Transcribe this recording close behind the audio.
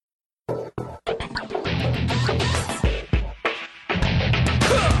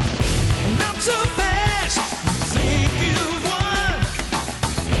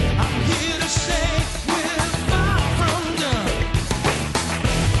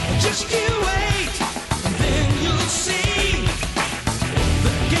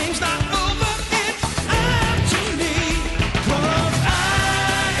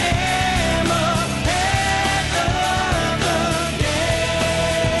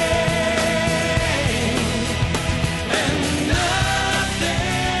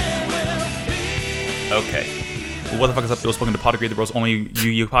what the fuck is up, people? Welcome to Pod Agree, the world's only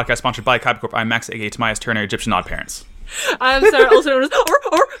Yu-Gi-Oh podcast sponsored by Kaiba Corp. I'm Max, aka Tobias Turner, Egyptian Odd Parents. I'm Sarah, also known as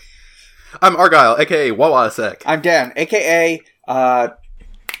I'm Argyle, aka Wawasek. I'm Dan, aka the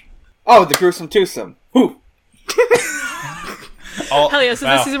Gruesome Twosome. Who? Hell yeah, so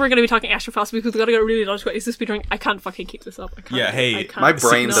this season we're going to be talking Astrophilosophy because we've got to get really large what is this speedrunning. I can't fucking keep this up. I can't. Yeah, hey, I can't. My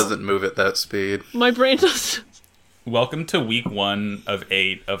brain doesn't move at that speed. My brain does. Welcome to week 1 of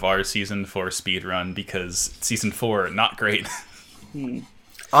 8 of our season 4 speedrun, because season 4, not great.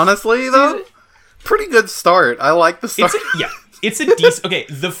 Honestly, though, pretty good start. I like the start. It's a decent... Okay,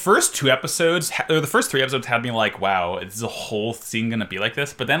 the first 2 episodes, or the first 3 episodes had me like, wow, is the whole scene gonna be like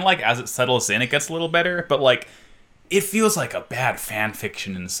this? But then, like, as it settles in, it gets a little better. But, like, it feels like a bad fan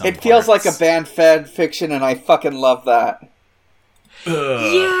fiction in some It feels like a bad fan fiction, and I fucking love that.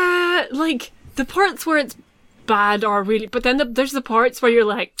 Yeah, like, the parts where it's bad are really... But then there's the parts where you're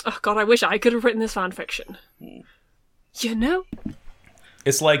like, oh god, I wish I could have written this fan fiction. You know?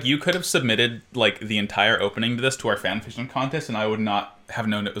 It's like you could have submitted, like, the entire opening to this to our fanfiction contest, and I would not have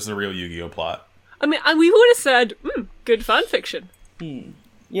known it was the real Yu-Gi-Oh plot. I mean, we would have said, good fan fiction.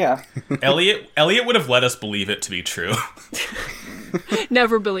 Yeah. Elliot would have let us believe it to be true.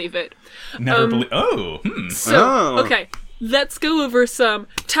 Never believe it. Never believe... So, okay, let's go over some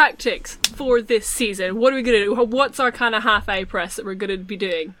tactics for this season. What are we going to do? What's our kind of half-A press that we're going to be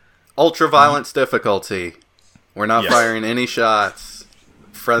doing? Ultra-violence difficulty. We're not firing any shots.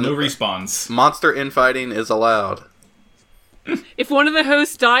 No respawns. Monster infighting is allowed. If one of the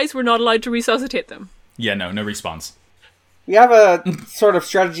hosts dies, we're not allowed to resuscitate them. Yeah, no respawns. We have a sort of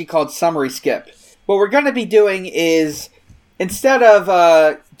strategy called summary skip. What we're going to be doing is, instead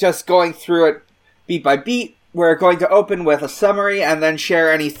of just going through it beat by beat, we're going to open with a summary and then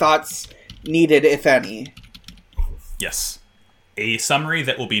share any thoughts needed, if any. Yes. A summary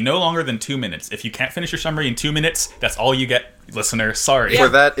that will be no longer than 2 minutes. If you can't finish your summary in 2 minutes, that's all you get, listener. Sorry. For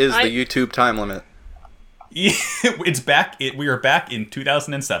that is the YouTube time limit. It's back. We are back in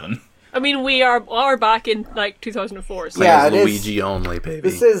 2007. I mean, we are back in, like, 2004. So. Yeah, it Luigi is, only, baby.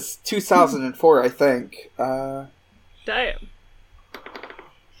 This is 2004, I think. Damn.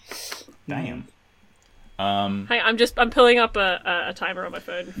 Hey, I'm pulling up a timer on my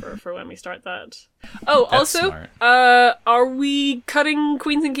phone for when we start that. Oh, That's also, smart. are we cutting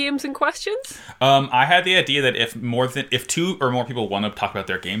Queens and Games and questions? I had the idea that if 2 or more people want to talk about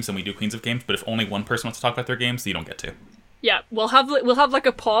their games, then we do Queens of Games. But if only one person wants to talk about their games, you don't get to. Yeah, we'll have like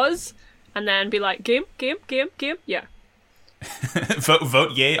a pause, and then be like game. Yeah.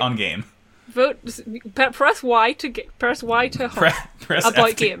 vote yay on game. Vote. Press Y to press Y to Press about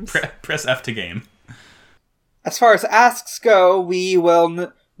F games. Press F to game. As far as asks go, we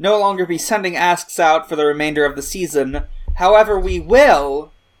will no longer be sending asks out for the remainder of the season. However, we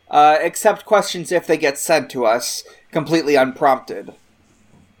will accept questions if they get sent to us, completely unprompted.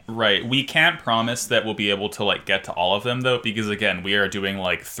 Right. We can't promise that we'll be able to, like, get to all of them, though, because, again, we are doing,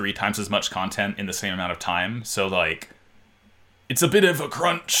 like, 3 times as much content in the same amount of time, so, like, it's a bit of a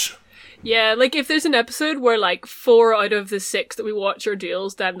crunch. Yeah, like, if there's an episode where, like, 4 out of the 6 that we watch are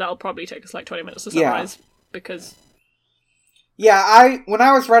deals, then that'll probably take us, like, 20 minutes to summarize. Yeah. Because... Yeah, when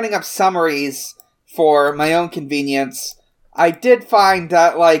I was running up summaries for my own convenience, I did find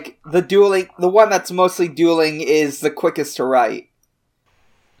that, like, the one that's mostly dueling is the quickest to write.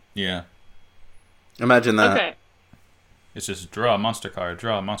 Yeah. Imagine that. Okay. It's just draw a monster card,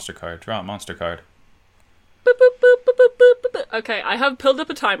 draw a monster card, draw a monster card. Boop, boop, boop, boop, boop, boop, boop. Okay, I have pulled up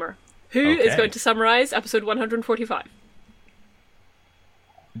a timer. Who is going to summarize episode 145?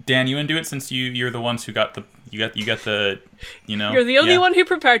 Dan, you want to do it since you're the ones who got the you got the You're the only one who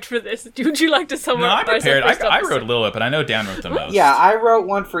prepared for this. Would you like to summarize? No, I prepared. I wrote a little bit, but I know Dan wrote the most. Yeah, I wrote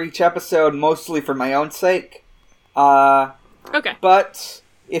one for each episode, mostly for my own sake. Okay. But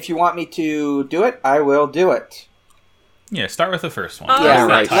if you want me to do it, I will do it. Yeah, start with the first one. Yeah,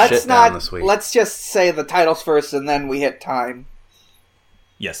 right. Let's just say the titles first, and then we hit time.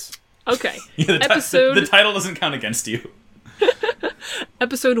 Yes. Okay. Yeah, the title doesn't count against you.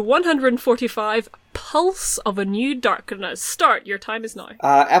 Episode 145, Pulse of a New Darkness. Start. Your time is now.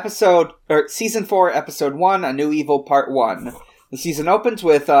 Season 4, Episode 1, A New Evil, Part 1. The season opens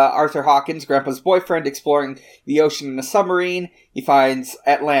with Arthur Hawkins, Grandpa's boyfriend, exploring the ocean in a submarine. He finds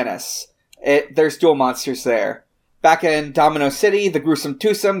Atlantis. There's dual monsters there. Back in Domino City, the Gruesome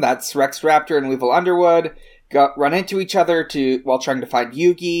Twosome, that's Rex Raptor and Weevil Underwood, run into each other while trying to find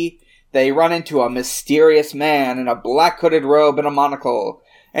Yugi. They run into a mysterious man in a black hooded robe and a monocle.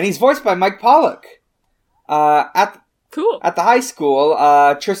 And he's voiced by Mike Pollock. Cool. At the high school,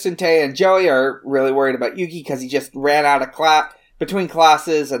 Tristan, Tay, and Joey are really worried about Yugi because he just ran out of between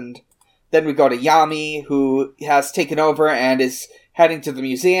classes, and Then we go to Yami, who has taken over and is heading to the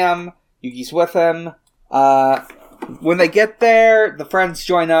museum. Yugi's with him. When they get there, the friends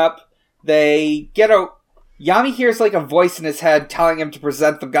join up. Yami hears like a voice in his head telling him to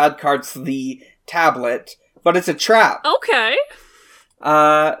present the god cards to the tablet, but it's a trap. Okay.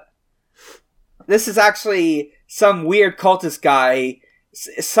 This is actually some weird cultist guy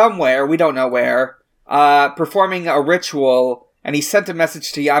somewhere, we don't know where, performing a ritual, and he sent a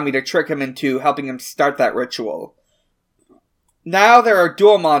message to Yami to trick him into helping him start that ritual. Now there are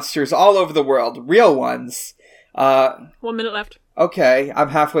duel monsters all over the world, real ones. 1 minute left. Okay, I'm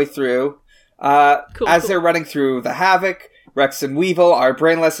halfway through. Cool. They're running through the Havoc, Rex and Weevil are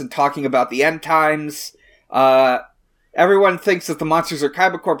brainless and talking about the end times. Everyone thinks that the monsters are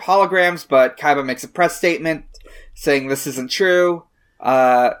Kaiba Corp holograms, but Kaiba makes a press statement saying this isn't true.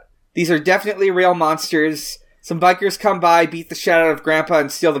 These are definitely real monsters. Some bikers come by, beat the shit out of Grandpa,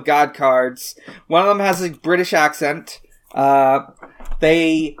 and steal the god cards. One of them has a British accent.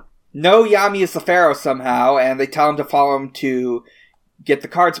 They know Yami is the Pharaoh somehow, and they tell him to follow him to get the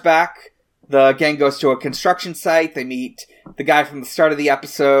cards back. The gang goes to a construction site. They meet the guy from the start of the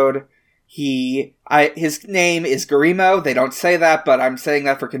episode. His name is Garimo. They don't say that, but I'm saying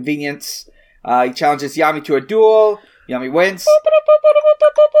that for convenience. He challenges Yami to a duel. Yami wins.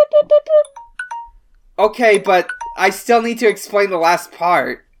 Okay, but I still need to explain the last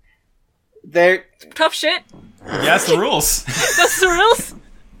part. Tough shit. Yeah, that's the rules. That's the rules.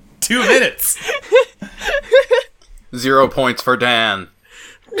 2 minutes. 0 points for Dan.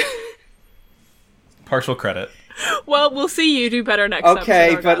 Partial credit. Well, we'll see you do better next episode.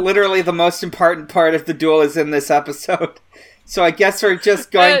 Okay, but literally the most important part of the duel is in this episode. So I guess we're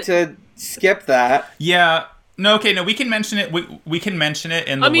just going to skip that. Yeah. No, okay, no, we can mention it. We can mention it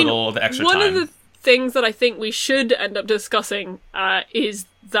in the extra one time. Of the things that I think we should end up discussing is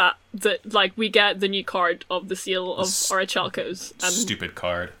that we get the new card of the seal of Orichalcos. Stupid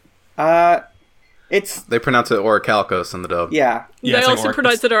card. They pronounce it Orichalcos in the dub. Yeah. They also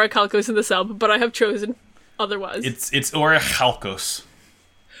pronounce it Orichalcos in the sub, but I have chosen otherwise. It's Orichalcos.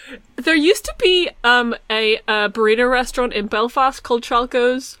 There used to be a burrito restaurant in Belfast called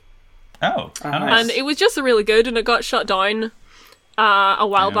Chalco's. Oh, how nice. And it was just really good, and it got shut down a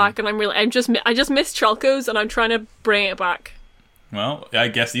while back, and I just missed Chalco's, and I'm trying to bring it back. Well, I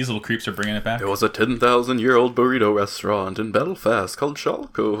guess these little creeps are bringing it back. It was a 10,000-year-old burrito restaurant in Belfast called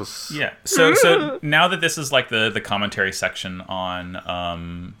Chalco's. Yeah. So now that this is like the commentary section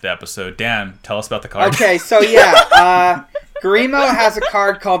on the episode, Dan, tell us about the card. Okay, so yeah, Garimo has a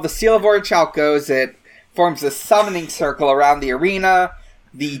card called the Seal of Orichalcos. It forms a summoning circle around the arena.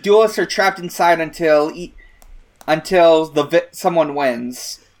 The duelists are trapped inside until someone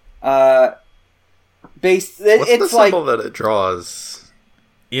wins. What's the symbol that it draws?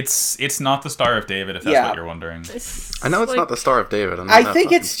 It's not the Star of David, if that's what you're wondering. I know it's not the Star of David. I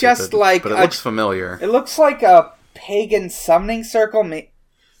think it's just stupid, like but it looks familiar. It looks like a pagan summoning circle.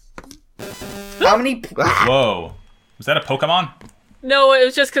 How many? Whoa, was that a Pokemon? No, it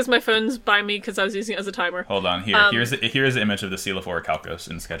was just because my phone's by me because I was using it as a timer. Hold on, here's the image of the Seal of Orichalcos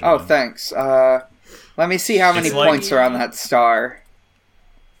in schedule. Oh, thanks. Let me see how many points are on that star.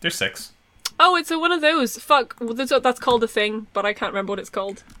 There's 6. Oh, it's one of those. Fuck, that's called a thing, but I can't remember what it's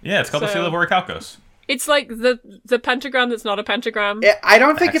called. Yeah, it's called the Seal of Orichalcos. It's like the pentagram that's not a pentagram. I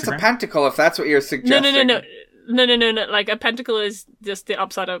don't think it's a pentacle, if that's what you're suggesting. No. Like, a pentacle is just the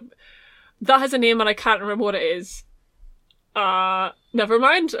upside up. That has a name, and I can't remember what it is. Never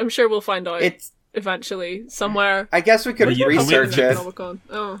mind. I'm sure we'll find out. Eventually, somewhere. I guess we could research it.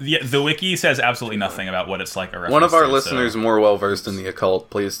 The wiki says absolutely nothing about what it's like. One of our listeners more well versed in the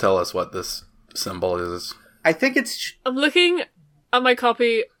occult, please tell us what this symbol is. I think it's... I'm looking at my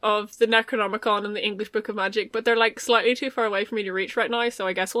copy of the Necronomicon and the English Book of Magic, but they're like slightly too far away for me to reach right now, so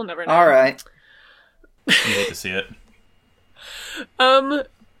I guess we'll never know. Alright. You hate to see it.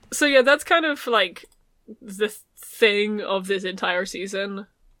 So yeah, that's kind of like the thing of this entire season.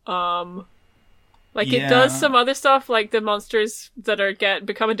 It does some other stuff, like the monsters that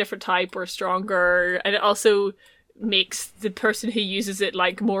become a different type or stronger, and it also makes the person who uses it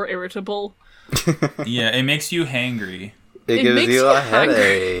like more irritable. Yeah, it makes you hangry. It gives you a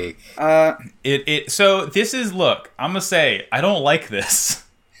headache. So this is, look, I'm gonna say, I don't like this.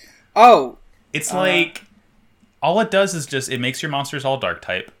 Oh. It's like, all it does is just, it makes your monsters all dark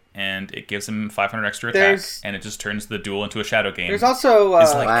type, and it gives them 500 extra attack, and it just turns the duel into a shadow game. There's also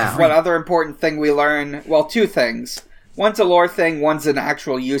one other important thing we learn. Well, 2 things. One's a lore thing, one's an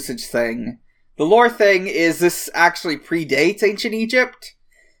actual usage thing. The lore thing is this actually predates ancient Egypt.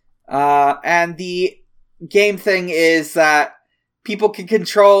 And the game thing is that people can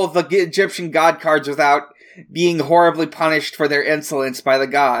control the Egyptian god cards without being horribly punished for their insolence by the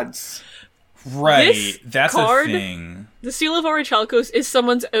gods. Right, that's card, a thing. The Seal of Orichalcos is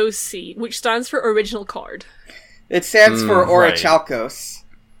someone's OC, which stands for original card. It stands for right. Orichalcos.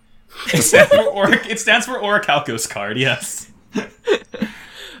 It stands for Orichalcos card, yes.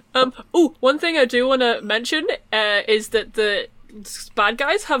 One thing I do want to mention is that the bad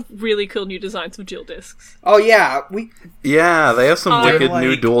guys have really cool new designs of dual discs. Oh yeah, they have some wicked like-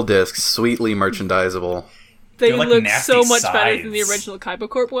 new dual discs, sweetly merchandisable. They They're, like, look nasty so much better than the sides. original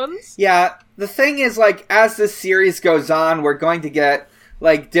Kybercorp ones. yeah. The thing is, like, as this series goes on, we're going to get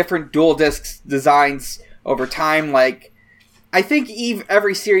like different dual discs designs over time. Like, I think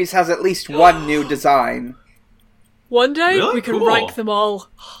every series has at least one new design. One day Really? we can Cool. rank them all.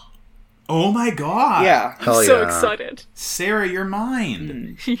 Oh my god. Yeah. I'm Hell so yeah. excited. Sarah, you're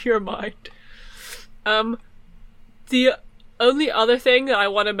mine. Your mind. The only other thing that I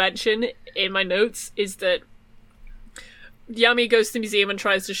want to mention in my notes is that Yami goes to the museum and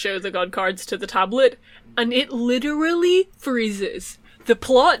tries to show the god cards to the tablet, and it literally freezes. The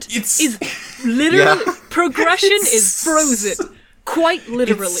plot is literally... Yeah. Progression is frozen. Quite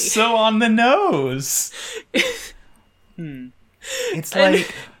literally. It's so on the nose. It's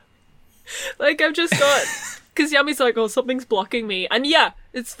like... Like, I've just got... Because Yami's like, oh, something's blocking me. And yeah,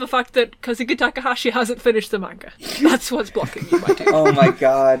 it's the fact that Kazuki Takahashi hasn't finished the manga. That's what's blocking you, my dude. Oh my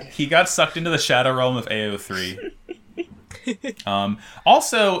god. He got sucked into the shadow realm of AO3.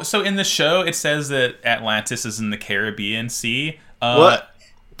 Also, so in the show, it says that Atlantis is in the Caribbean Sea. What?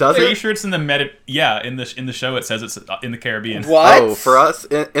 Does Pretty it? sure it's in the in the show it says it's in the Caribbean. What? Oh, for us,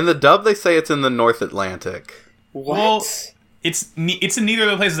 in the dub, they say it's in the North Atlantic. What? Well, it's in neither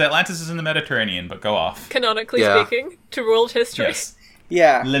of the places. Atlantis is in the Mediterranean, but go off. Canonically Yeah. speaking, to world history. Yes,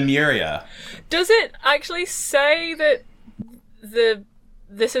 Yeah. Lemuria. Does it actually say that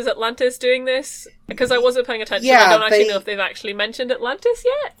this is Atlantis doing this? Because I wasn't paying attention. Yeah, I don't actually they- know if they've actually mentioned Atlantis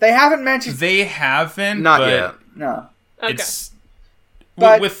yet. They haven't mentioned... They haven't, Not but yet. No. Okay. it's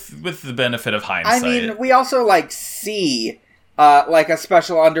But- with the benefit of I hindsight. mean, we also, like, see, like, a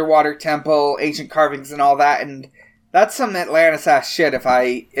special underwater temple, ancient carvings and all that, and that's some Atlantis-ass shit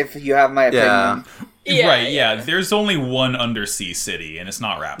if you have my opinion. Yeah. Yeah, right? yeah. Yeah, there's only one undersea city, and it's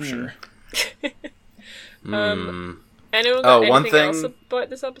not Rapture. Anyone got Oh, one anything thing- else about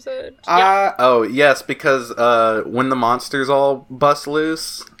this episode? Oh, yes, because when the monsters all bust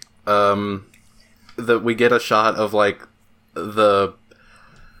loose, we get a shot of, like, the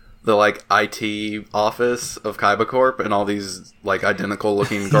like IT office of Kybercorp and all these like identical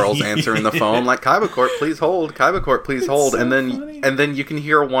looking girls answering the phone like Kybercorp please hold, Kybercorp please hold, and then you can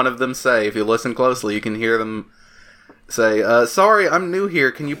hear one of them say, if you listen closely, you can hear them say, sorry, I'm new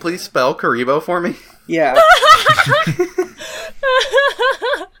here, can you please spell Karibo for me? Yeah.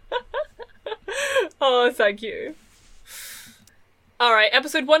 Oh, thank you. Alright,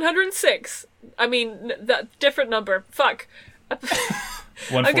 episode 106. I mean, that different number. Fuck. I'm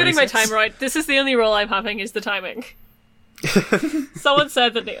getting my 146? time right. This is the only role I'm having, is the timing. Someone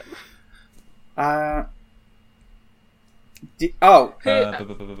said the name.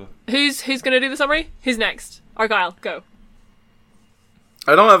 Who's gonna do the summary? Who's next? Argyle, go.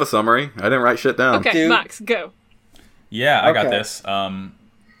 I don't have a summary, I didn't write shit down. Okay, Dude. Max, go. Yeah, I got Okay. this. Are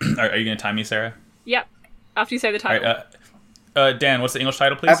you gonna time me, Sarah? Yep. After you say the All title. right. Dan, what's the English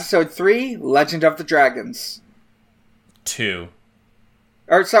title, please? Episode 3, Legend of the Dragons. 2.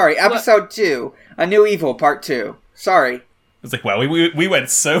 Or, sorry, episode 2, A New Evil, part 2. Sorry. It's like, wow, we went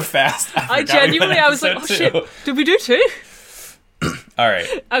so fast. I genuinely, I was like, oh shit, did we do 2? All right.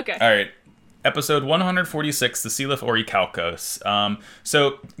 Okay. All right. Episode 146, The Seal of Orichalcos.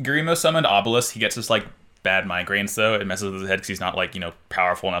 So Garimo summoned Obelisk. He gets this like bad migraines though. It messes with his head because he's not like,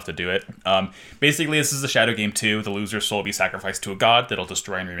 powerful enough to do it. Basically, this is the Shadow Game 2. The loser's soul will be sacrificed to a god that'll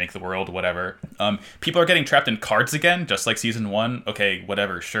destroy and remake the world, whatever. People are getting trapped in cards again, just like season 1. Okay,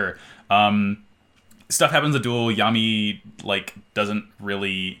 whatever, sure. Stuff happens in the duel. Yami doesn't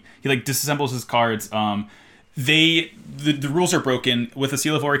really, he disassembles his cards. The rules are broken. With the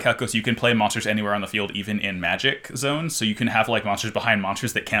Seal of Orichalcos, you can play monsters anywhere on the field, even in magic zones. So you can have monsters behind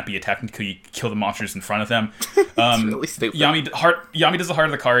monsters that can't be attacked until you kill the monsters in front of them. Really stupid. Yami does the heart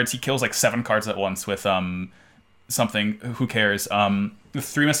of the cards. He kills 7 cards at once with something. Who cares? The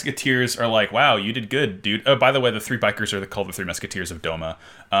 3 Musketeers are like, wow, you did good, dude. Oh, by the way, the 3 bikers are called the 3 Musketeers of Doma.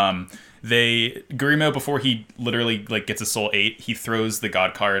 Garimo, before he literally gets a soul 8, he throws the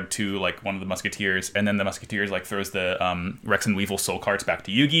god card to one of the Musketeers, and then the Musketeers throws the Rex and Weevil soul cards back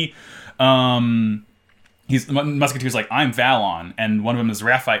to Yugi. Musketeer's like, I'm Valon, and one of them is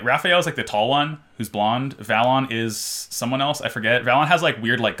Raphael. Raphael's like the tall one who's blonde. Valon is someone else, I forget. Valon has like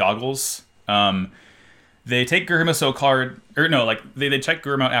weird like goggles. They take Gurima soul card, or no, like they check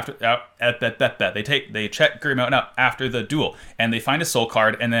Gurima they check Gurima out after the duel, and they find a soul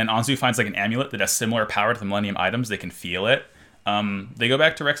card, and then Anzu finds like an amulet that has similar power to the Millennium items. They can feel it. They go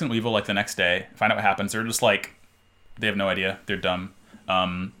back to Rex and Weevil like the next day, find out what happens. They're just like, they have no idea. They're dumb.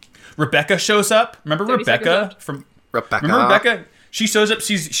 Rebecca shows up. Remember Rebecca from Rebecca? Remember Rebecca? She shows up.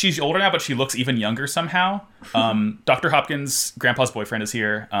 She's older now, but she looks even younger somehow. Dr. Hopkins' grandpa's boyfriend is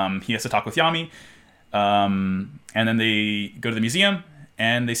here. He has to talk with Yami. And then they go to the museum,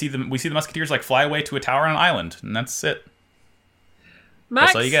 and we see the Musketeers like fly away to a tower on an island, and that's it. Max,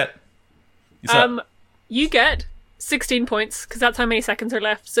 That's all you get. You get 16 points because that's how many seconds are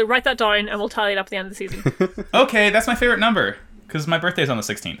left. So write that down, and we'll tally it up at the end of the season. Okay, that's my favorite number because my birthday's on the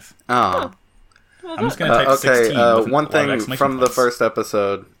 16th. Oh. Well, I'm just gonna type 16. with a one lot of thing exclamation from the points. first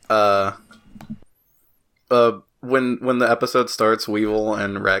episode. When the episode starts, Weevil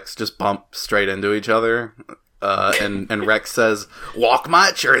and Rex just bump straight into each other, and Rex says, "Walk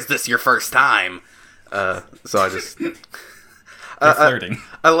much, or is this your first time?" So I just They're flirting.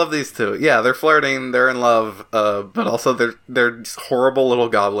 I love these two. Yeah, they're flirting. They're in love, but also they're just horrible little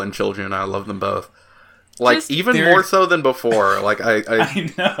goblin children. I love them both. Like Just- even They're- more so than before. Like I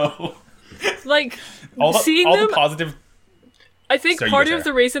I know. like All seeing the them. positive. I think Sorry, part you go, of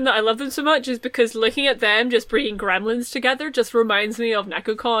Sarah. the reason that I love them so much is because looking at them just breeding gremlins together just reminds me of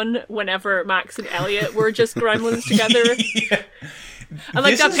NekoCon whenever Max and Elliot were just gremlins together. Yeah. And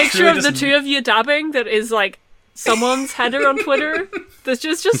like This that is picture truly of the just- two of you dabbing that is like someone's header on Twitter. That's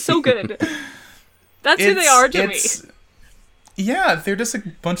just so good. That's who they are to me. Yeah, they're just a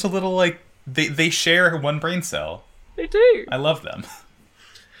bunch of little like they share one brain cell. They do. I love them.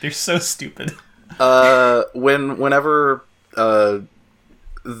 They're so stupid. whenever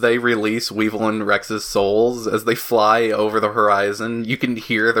they release Weevil and Rex's souls as they fly over the horizon, you can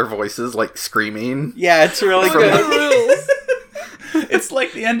hear their voices like screaming. Yeah, it's really The good. rules. It's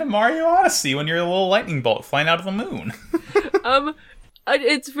like the end of Mario Odyssey when you're a little lightning bolt flying out of the moon.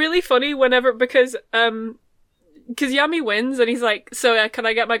 It's really funny whenever because Yami wins and he's like, so can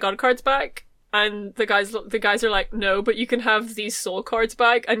I get my god cards back? And the guys are like, no, but you can have these soul cards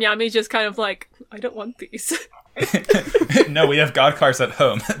back. And Yami's just kind of like, I don't want these. No, we have God cards at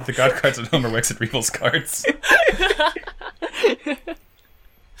home. The God cards at home are Wix and Revel's cards.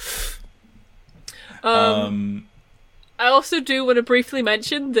 I also do want to briefly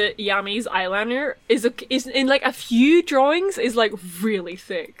mention that Yami's eyeliner is in like a few drawings is like really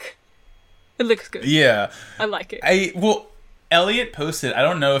thick. It looks good. Yeah. I like it. Elliot posted, I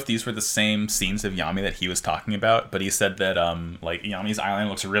don't know if these were the same scenes of Yami that he was talking about, but he said that like Yami's eyeliner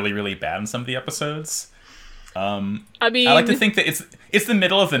looks really, really bad in some of the episodes. I mean, I like to think that it's the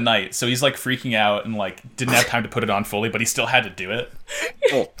middle of the night, so he's like freaking out and like didn't have time to put it on fully, but he still had to do it.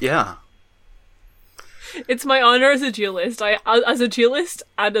 Oh, yeah. it's my honor as a duelist. As a duelist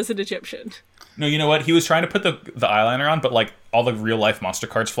and as an Egyptian. No, you know what? He was trying to put the eyeliner on, but like all the real life monster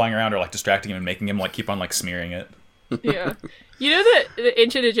cards flying around are like distracting him and making him like keep on like smearing it. Yeah, you know that the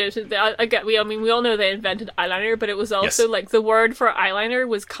ancient Egyptians. We all know they invented eyeliner, but it was also Yes. like the word for eyeliner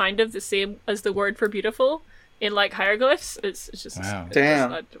was kind of the same as the word for beautiful in like hieroglyphs. It's just Wow.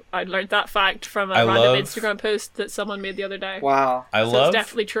 Damn. I learned that fact from a I random love- Instagram post that someone made the other day. Wow. I So love it's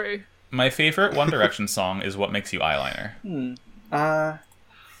definitely true. my favorite One Direction song is "What Makes You Eyeliner."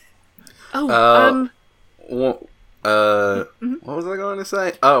 Well, what was I going to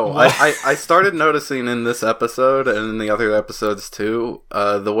say? Oh, I started noticing in this episode and in the other episodes too,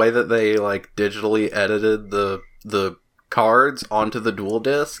 the way that they like digitally edited the cards onto the dual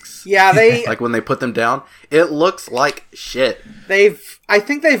discs. Yeah, they Like when they put them down, it looks like shit. I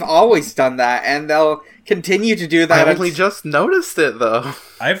think they've always done that, and they'll continue to do that. I only just noticed it though.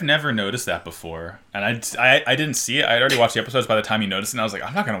 I've never noticed that before, and I didn't see it. I had already watched the episodes by the time you noticed it, and I was like,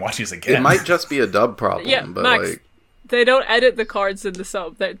 I'm not going to watch these again. It might just be a dub problem, Yeah, but Max, like they don't edit the cards in the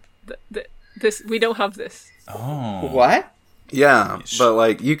sub. This we don't have this. Oh. What? yeah, but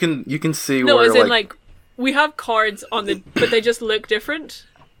like you can see No, where as in like we have cards on the, but they just look different.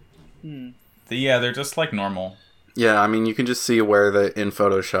 Yeah, they're just like normal. yeah, I mean you can just see where in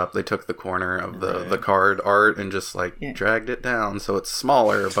Photoshop they took the corner of the card art and just like dragged it down so it's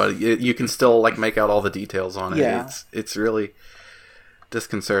smaller, but you can still like make out all the details on it. Yeah. It's really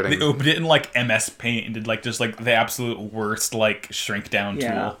disconcerting. They opened it in like MS Paint and did like just like the absolute worst like shrink down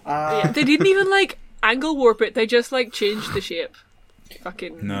Yeah. tool. Yeah, they didn't even like angle warp it. They just like changed the shape.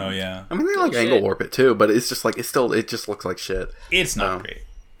 Fucking No, yeah, I mean they like Bullshit. angle warp it too, but it's just like it just looks like shit. it's not Oh. great.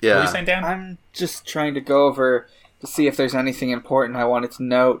 What were Yeah. you saying, Dan? I'm just trying to go over to see if there's anything important I wanted to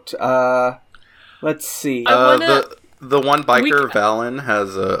note. Let's see. I wanna- The one biker, We- Valen,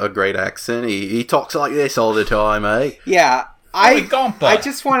 has a great accent. He talks like this all the time, eh? Yeah, Oi, Gompa. I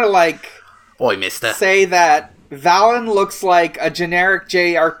just want to, like, Oi, mister. say that Valen looks like a generic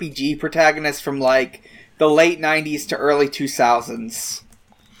JRPG protagonist from, like, the late 90s to early 2000s.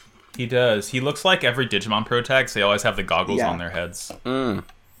 He does. He looks like every Digimon Pro tag, so they always have the goggles Yeah. on their heads.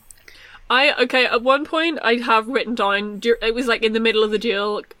 At one point I have written down, it was like in the middle of the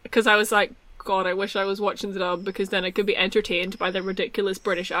duel, because I was like, God, I wish I was watching the dub, because then I could be entertained by the ridiculous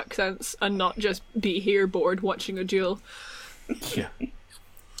British accents and not just be here bored watching a duel. Yeah.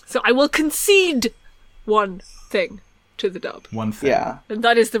 So I will concede one thing to the dub, One thing. Yeah. and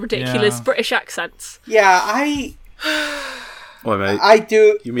that is the ridiculous Yeah. British accents. Yeah, Oi, mate. I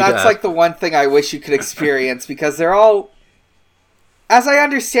do. You mean That's that. like the one thing I wish you could experience, because they're all, as I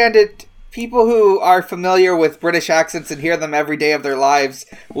understand it, people who are familiar with British accents and hear them every day of their lives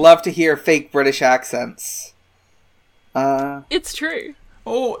love to hear fake British accents. It's true.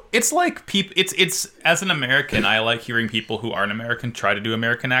 Oh, it's like it's as an American, I like hearing people who aren't American try to do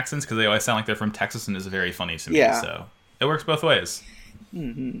American accents because they always sound like they're from Texas, and it's very funny to me. Yeah. So it works both ways.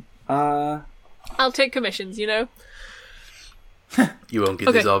 I'll take commissions, you know? You won't get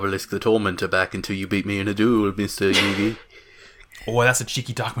Okay. this obelisk the tormentor back until you beat me in a duel, Mr. Yugi. Oh, that's a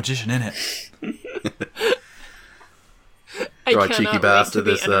cheeky dark magician, isn't it? I Right, cannot cheeky wait bastard,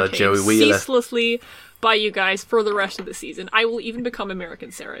 to be this, entertained Joey Wheeler. ceaselessly by you guys for the rest of the season. I will even become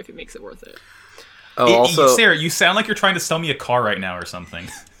American Sarah if it makes it worth it. Oh, also, Sarah, you sound like you're trying to sell me a car right now or something.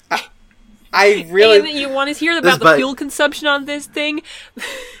 I really. And you want to hear This about the ba- fuel consumption on this thing?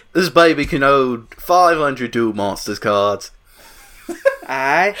 this baby can hold 500 Duel Monsters cards.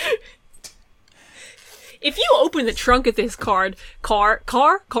 I. If you open the trunk of this car,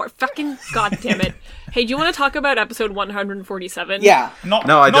 fucking goddamn it. Hey, do you want to talk about episode 147? Yeah. Not,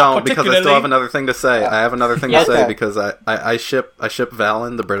 No, I not don't, because I still particularly. have another thing to say. I have another thing Yeah. to say Okay. because I ship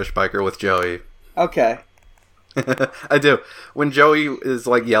Valen, the British biker, with Joey. Okay. I do. When Joey is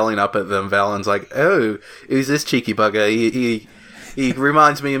like yelling up at them, Valen's like, "Oh, who's this cheeky bugger? He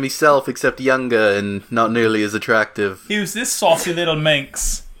reminds me of myself, except younger and not nearly as attractive." Who's this saucy little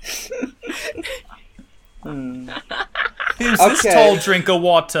minx? Who's this Okay. tall drink of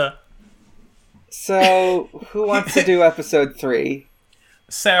water? So, who wants to do episode 3?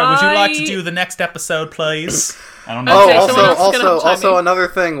 Sarah, would you like to I- do the next episode, please? I don't Oh, know. Okay, someone else is gonna chime also in. another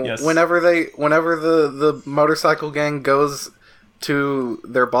thing. Yes. Whenever the motorcycle gang goes to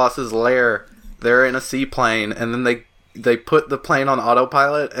their boss's lair, they're in a seaplane, and then they put the plane on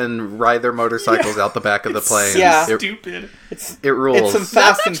autopilot and ride their motorcycles out the back of the plane. Yeah. Stupid. It rules. It's some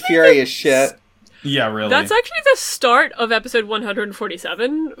Fast and Furious shit. Yeah, really. That's actually the start of episode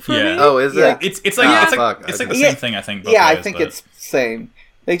 147 for Yeah. me. Oh, is Yeah. it? It's like Ah, it's like fuck. it's like the Yeah. same thing, I think. both Yeah, I ways, think but- it's same.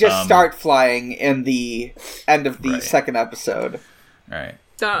 They just start flying in the end of the Right. second episode. right.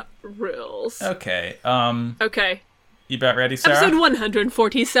 That rules. Okay. Okay. You about ready, Sarah? Episode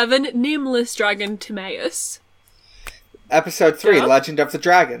 147, Nameless Dragon Timaeus. Episode 3, Yeah. Legend of the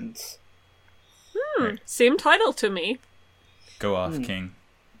Dragons. Same title to me. Go off, King.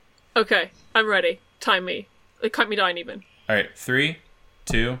 Okay, I'm ready. Time me. Cut me down even. All right, 3,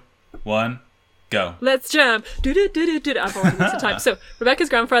 2, 1, go. Let's jam. Do-do-do-do-do. I've already lost the time. So Rebecca's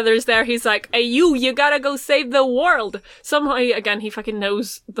grandfather is there. He's like, "Hey, you gotta go save the world." Somehow, again, he fucking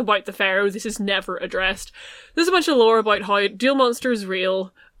knows about the pharaoh. This is never addressed. There's a bunch of lore about how Duel Monster is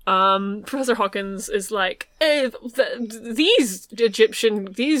real. Professor Hawkins is like, these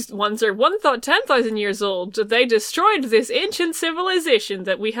ones are 10,000 years old. They destroyed this ancient civilization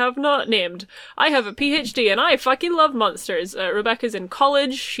that we have not named. I have a PhD and I fucking love monsters. Rebecca's in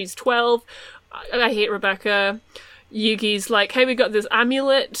college. She's 12. I hate Rebecca. Yugi's like, hey, we got this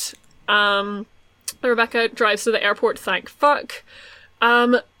amulet. Rebecca drives to the airport, thank fuck.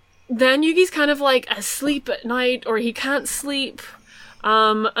 Then Yugi's kind of like asleep at night, or he can't sleep.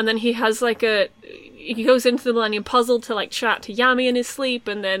 And then he has he goes into the Millennium Puzzle to like chat to Yami in his sleep,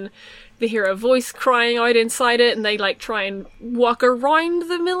 and then they hear a voice crying out inside it, and they like try and walk around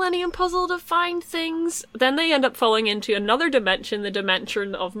the Millennium Puzzle to find things. Then they end up falling into another dimension, the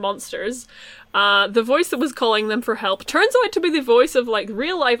dimension of monsters. The voice that was calling them for help turns out to be the voice of like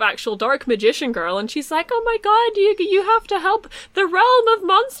real life actual dark magician girl, and she's like, "Oh my god, you have to help! The realm of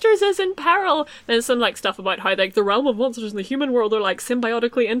monsters is in peril." There's some like stuff about how like the realm of monsters and the human world are like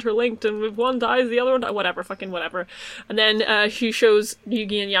symbiotically interlinked, and if one dies, the other one dies. Whatever. And then she shows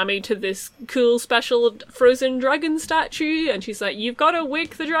Yugi and Yami to this this cool special frozen dragon statue, and she's like, you've got to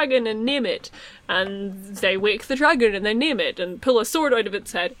wake the dragon and name it. And they wake the dragon and they name it and pull a sword out of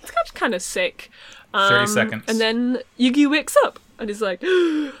its head. It's kind of sick. 30 seconds. And then Yugi wakes up and he's like,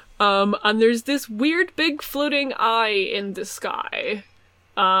 and there's this weird big floating eye in the sky.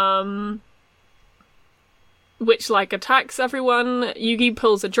 Which, like, attacks everyone. Yugi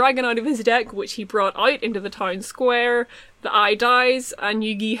pulls a dragon out of his deck, which he brought out into the town square. The eye dies, and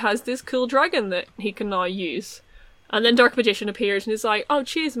Yugi has this cool dragon that he can now use. And then Dark Magician appears and is like, oh,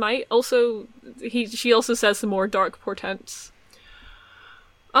 cheers, mate. Also, she also says some more dark portents.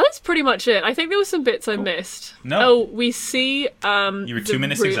 Oh, that's pretty much it. I think there was some bits I missed. No. Oh, we see You were 2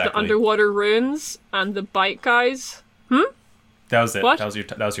 minutes the exactly. underwater ruins and the bite guys. That was it. What? That was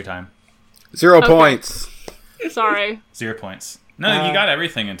your time. 0 points. Sorry. 0 points. No, you got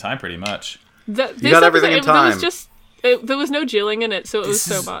everything in time pretty much. This got everything in time. There was no jilling in it, so it was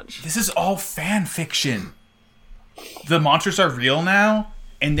so much. This is all fan fiction. The monsters are real now,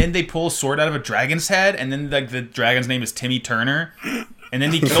 and then they pull a sword out of a dragon's head, and then like the dragon's name is Timmy Turner, and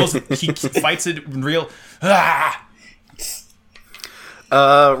then he fights it in real. Ah!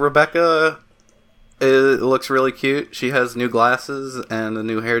 Rebecca looks really cute. She has new glasses and a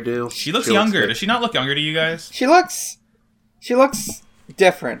new hairdo. She looks younger. Does she not look younger to you guys? She looks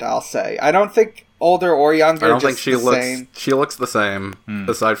different, I'll say. I don't think older or younger. I don't think she looks. Same. She looks the same,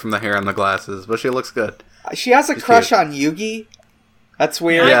 aside from the hair and the glasses, but she looks good. She has a crush cute. on Yugi. That's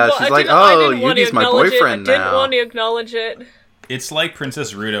weird. Yeah, she's like, oh, Yugi's my boyfriend I didn't now. want to acknowledge it. It's like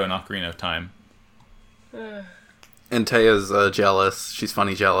Princess Ruto in Ocarina of Time. And Taya's jealous. She's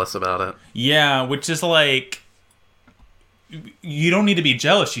funny jealous about it. Yeah, which is like, you don't need to be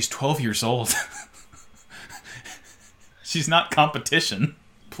jealous. She's 12 years old. She's not competition.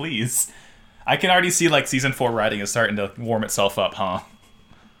 Please. I can already see like season 4 writing is starting to warm itself up, huh?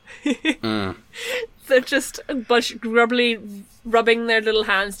 They're just a bunch rubbing their little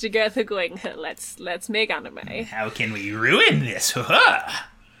hands together, going, "Let's make anime." How can we ruin this?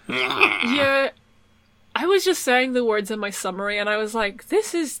 Yeah, I was just saying the words in my summary, and I was like,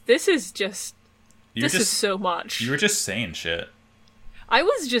 "This is so much." You were just saying shit. I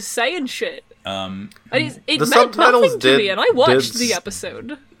was just saying shit. It The meant subtitles nothing to me, and I watched did- the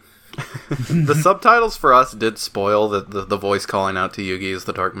episode. The subtitles for us did spoil the voice calling out to Yugi as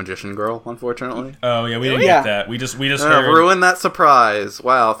the Dark Magician girl, unfortunately. Oh yeah, we didn't Yeah. get that. We just heard. Ruin that surprise.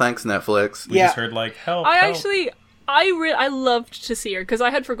 Wow, thanks Netflix. We Yeah. just heard like help. I help. actually, I loved to see her because I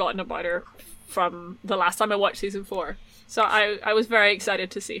had forgotten about her from the last time I watched season 4. So I was very excited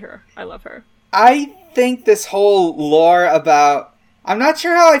to see her. I love her. I think this whole lore about... I'm not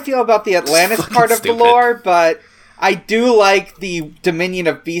sure how I feel about the Atlantis Fucking part of stupid. the lore, but I do like the Dominion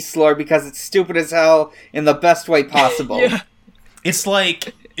of Beasts lore because it's stupid as hell in the best way possible. Yeah. It's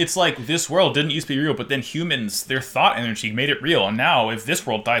like this world didn't used to be real, but then humans, their thought energy made it real, and now if this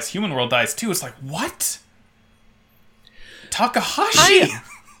world dies, human world dies too. It's like, what? Takahashi.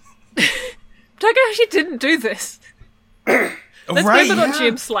 Takahashi didn't do this. Let's right? blame it on Yeah.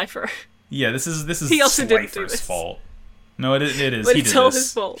 James Slifer. Yeah, this is He also didn't do Slifer's this. fault. No, it is. But He it's did all this.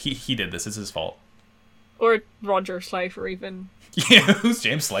 his fault. He did this. It's his fault. Or Roger Slifer, even. Yeah, who's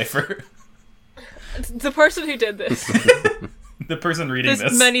James Slifer? The person who did this. The person reading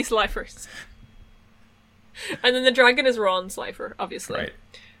There's this. many Slifers. And then the dragon is Ron Slifer, obviously. Right.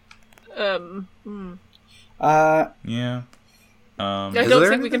 Yeah. I Is don't there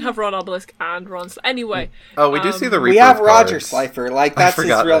think we anything? can have Ron Obelisk and Ron Anyway. Oh, we do see the Reaper We have of Roger Cards. Slifer, like I that's his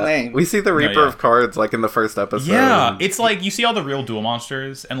forgot real that. name. We see the Reaper yeah. of Cards like in the first episode. Yeah, it's like you see all the real duel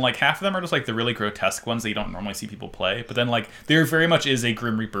monsters, and like half of them are just like the really grotesque ones that you don't normally see people play. But then like there very much is a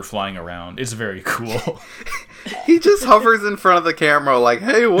Grim Reaper flying around. It's very cool. He just hovers in front of the camera like,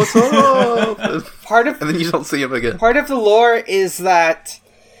 "Hey, what's up?" and Part of then you don't see him again. part of the lore is that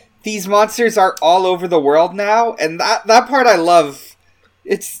these monsters are all over the world now, and that part I love.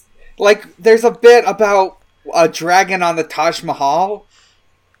 It's like there's a bit about a dragon on the Taj Mahal.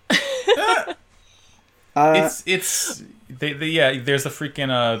 it's yeah. There's a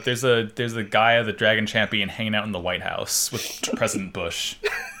freaking there's a guy of the Dragon Champion hanging out in the White House with President Bush.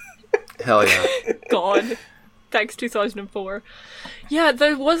 Hell yeah. God. Thanks, 2004. Yeah,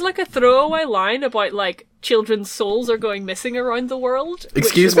 there was like a throwaway line about like children's souls are going missing around the world. which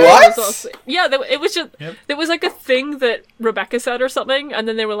Excuse is- me? What? was also- yeah, it was just Yep. there was like a thing that Rebecca said or something, and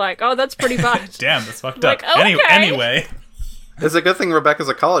then they were like, "Oh, that's pretty bad." Damn, that's fucked Like, up. okay. Anyway. It's a good thing Rebecca's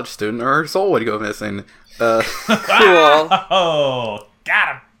a college student, or her soul would go missing. Cool, Oh, got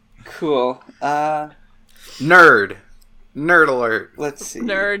him. cool. Nerd alert. Let's see.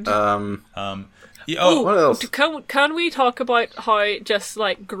 Nerd. Um, Oh, What else? Can we talk about how just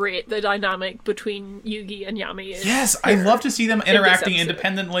like great the dynamic between Yugi and Yami is? yes, I love to see them interacting episode.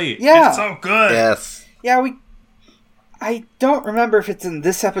 independently. Yeah. It's so good. Yes. Yeah, I don't remember if it's in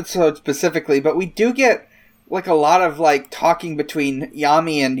this episode specifically, but we do get like a lot of like talking between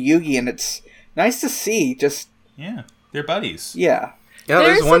Yami and Yugi, and it's nice to see. Just Yeah, they're buddies. yeah, Yeah, They're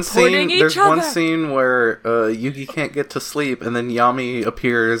there's one supporting scene. each There's one other. scene where Yugi can't get to sleep, and then Yami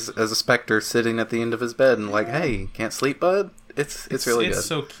appears as a specter sitting at the end of his bed, and like, "Hey, can't sleep, bud?" It's really It's good.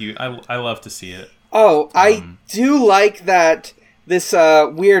 so cute. I love to see it. Oh, I do like that this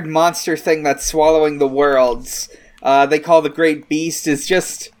weird monster thing that's swallowing the worlds. They call the Great Beast is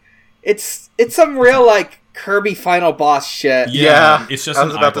just it's some real like Kirby final boss shit. Yeah, it's just I an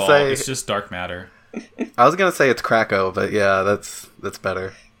was about to eyeball. say- It's just dark matter. I was gonna say it's Krakow, but yeah, that's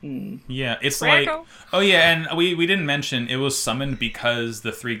better. Yeah, it's Racco. like oh yeah, and we didn't mention it was summoned because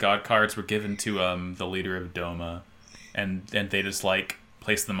the 3 god cards were given to the leader of Doma, and they just like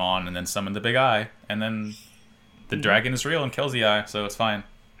placed them on and then summoned the big eye, and then the dragon is real and kills the eye, so it's fine.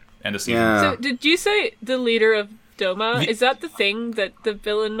 End of season. Yeah. So did you say the leader of Doma? The- Is that the thing that the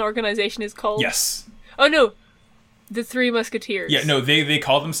villain organization is called? Yes. Oh no, the Three Musketeers. Yeah, no, they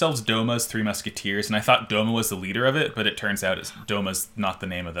call themselves Doma's 3 Musketeers, and I thought Doma was the leader of it, but it turns out Doma's not the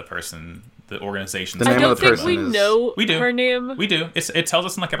name of the person, the organization. The I name don't of the think person we is- know We do. her name. We do. It tells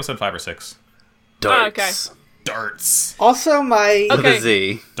us in like episode 5 or 6. Darts. Darts. Also, my With Okay. a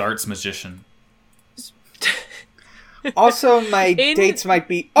Z. Darts magician. In- dates might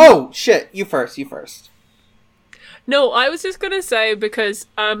be. Oh shit! You first. No, I was just gonna say because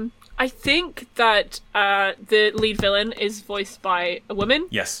I think that the lead villain is voiced by a woman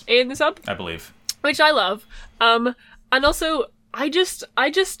Yes, in the sub, I believe. which I love. And also I just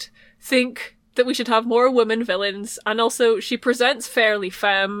think that we should have more women villains, and also she presents fairly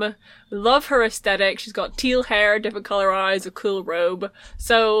femme. Love her aesthetic. She's got teal hair, different color eyes, a cool robe.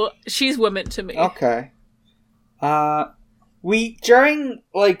 So she's women to me. Okay. We during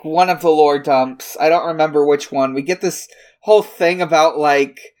like one of the lore dumps, I don't remember which one, we get this whole thing about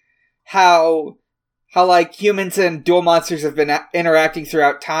like how like humans and dual monsters have been interacting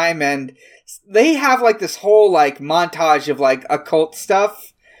throughout time, and they have like this whole like montage of like occult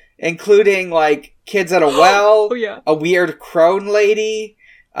stuff, including like kids at a well, Oh yeah, a weird crone lady,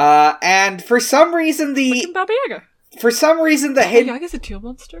 and for some reason Baba Yaga. the Hindu Yaga's a teal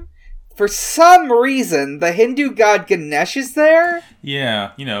monster. For some reason, the Hindu god Ganesh is there?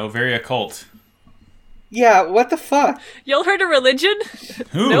 Yeah, very occult. Yeah, what the fuck? Y'all heard of religion?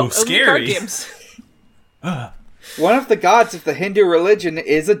 Ooh, Nope, only card scary. games. One of the gods of the Hindu religion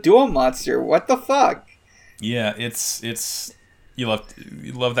is a dual monster. What the fuck? Yeah, it's you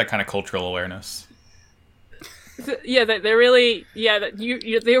love that kind of cultural awareness. Yeah, they're really that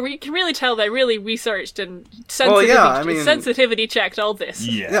you can really tell they really researched and sensitivity checked all this.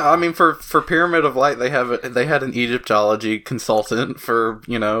 Yeah, I mean, for Pyramid of Light, they had an Egyptology consultant. For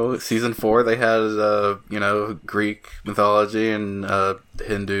season 4, they had Greek mythology and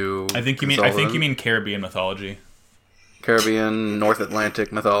Hindu. I think you mean Caribbean mythology. Caribbean, North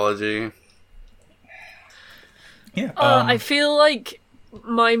Atlantic mythology. Yeah, I feel like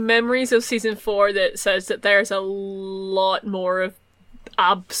my memories of season 4 that says that there's a lot more of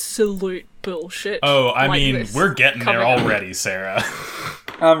absolute bullshit. Oh, I like mean, this we're getting there coming up. already, Sarah.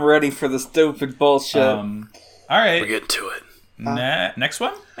 I'm ready for the stupid bullshit. All right. We're getting to it. Next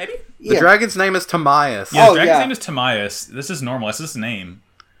one, maybe? The dragon's name is Timaeus. Yeah, the Oh, dragon's yeah. name is Timaeus. This is normal. That's his name.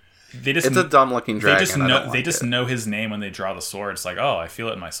 It's a dumb-looking dragon. They just know his name when they draw the sword. It's like, oh, I feel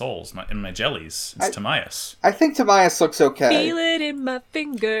it in my souls, in my jellies. It's Timaeus. I think Timaeus looks okay. Feel it in my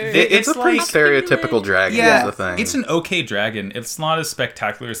fingers. It's a pretty like- stereotypical dragon. is the thing. It's an okay dragon. It's not as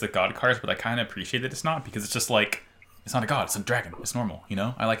spectacular as the god cards, but I kind of appreciate that it's not, because it's just like, it's not a god, it's a dragon. It's normal,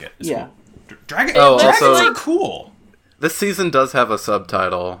 I like it. It's Yeah. cool. Dragon. Oh, dragons also- are cool. This season does have a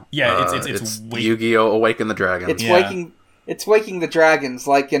subtitle. Yeah, it's way- Yu-Gi-Oh! Awaken the Dragon. It's Yeah. waking the dragons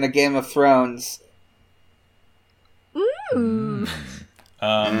like in a Game of Thrones. Eh.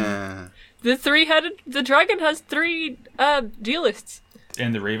 The dragon has 3 duelists.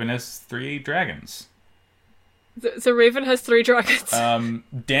 And the raven has 3 dragons. The raven has 3 dragons. Dan,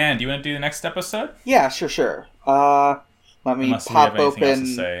 do you want to do the next episode? Yeah, sure. Let me Unless you pop have anything else to open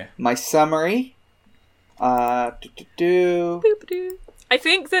say. my summary. Boop-a-doo. I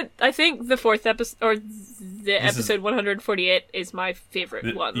think the 4th episode, or the episode 148, is my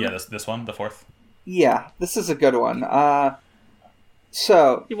favorite one. Yeah, this one, the 4th. Yeah, this is a good one.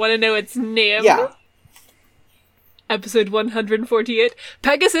 So You want to know its name? yeah, Episode 148,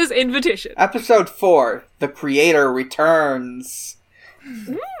 Pegasus Invitation. episode 4, The Creator Returns.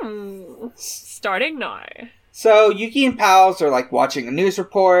 Starting now. So Yugi and pals are like watching a news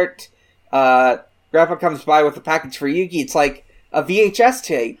report. Grandpa comes by with a package for Yugi. It's like a VHS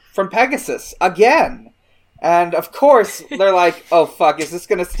tape from Pegasus again. And of course, they're like, oh fuck, is this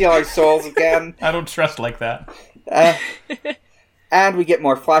gonna steal our souls again? I don't trust like that. And we get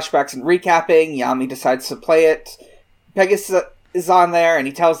more flashbacks and recapping. Yami decides to play it. Pegasus is on there, and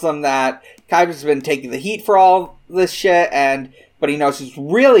he tells them that Kaiba's been taking the heat for all this shit, but he knows who's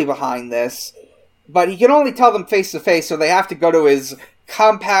really behind this. But he can only tell them face to face, so they have to go to his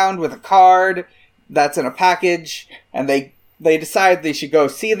compound with a card that's in a package, and they decide they should go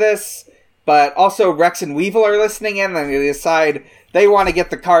see this. But also Rex and Weevil are listening in, and they decide they want to get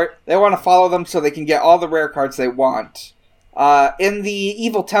the card. They want to follow them so they can get all the rare cards they want. In the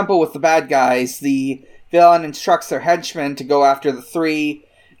evil temple with the bad guys, the villain instructs their henchmen to go after the three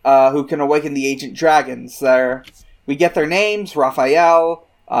who can awaken the ancient dragons. We get their names: Raphael,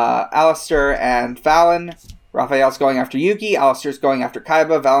 Alistair, and Valen. Raphael's going after Yugi, Alistair's going after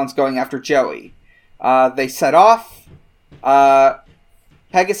Kaiba, Valen's going after Joey. They set off.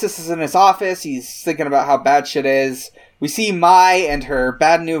 Pegasus is in his office. He's thinking about how bad shit is. We see Mai and her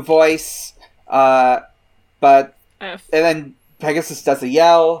bad new voice. And then Pegasus does a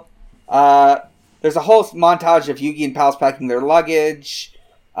yell. There's a whole montage of Yugi and pals packing their luggage.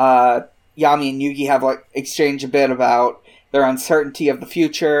 Yami and Yugi have exchange a bit about their uncertainty of the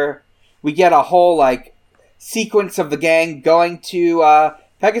future. We get a whole sequence of the gang going to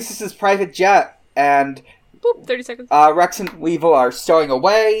Pegasus's private jet, and boop, 30 seconds. Rex and Weevil are stowing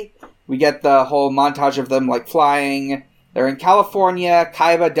away. We get the whole montage of them flying. They're in California.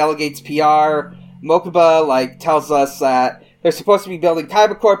 Kaiba delegates PR. Mokuba tells us that they're supposed to be building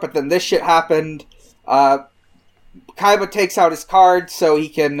Kaiba Corp, but then this shit happened. Kaiba takes out his card so he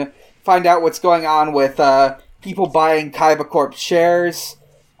can find out what's going on with people buying Kaiba Corp shares.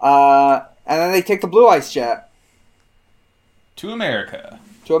 And then they take the Blue Ice Jet. To America.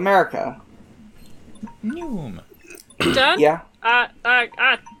 Done? Yeah.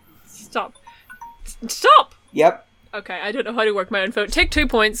 Stop. Stop! Yep. Okay, I don't know how to work my own phone. Take 2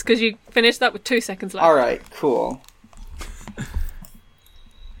 points, because you finished that with 2 seconds left. Alright, cool.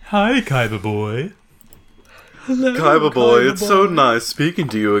 Hi, Kaiba boy. Hello, Kaiba boy, it's so nice speaking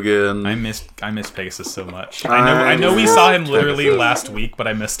to you again. I miss Pegasus so much. I know we saw him literally last week, but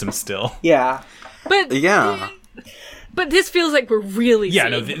I missed him still. Yeah. But yeah. But this feels like we're really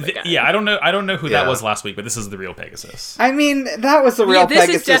seeing him again. Yeah, I don't know who that was last week, but this is the real Pegasus. I mean, that was the real Pegasus.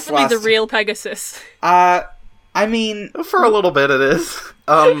 This is definitely the real Pegasus. I mean, for a little bit it is.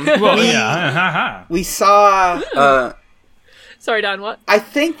 We saw. Sorry, Don. What? I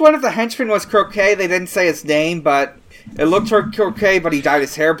think one of the henchmen was Croquet. They didn't say his name, but it looked like Croquet. But he dyed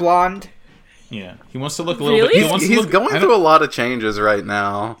his hair blonde. Yeah, he wants to look a little Really? bit. He's going through a lot of changes right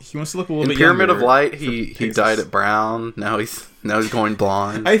now. He wants to look a little bit. In Pyramid younger of Light, he dyed it brown. Now he's going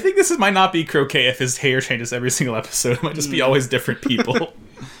blonde. I think this might not be Croquet if his hair changes every single episode. It might just be always different people.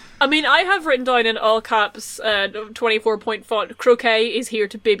 I mean, I have written down in all caps, 24-point font, Croquet is here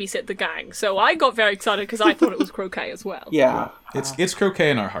to babysit the gang. So I got very excited because I thought it was Croquet as well. Yeah. It's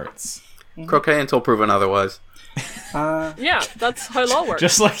Croquet in our hearts. Croquet until proven otherwise. Yeah, that's how law works.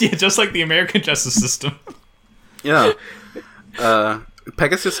 just like the American justice system. Yeah.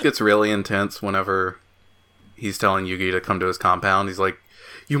 Pegasus gets really intense whenever he's telling Yugi to come to his compound. He's like,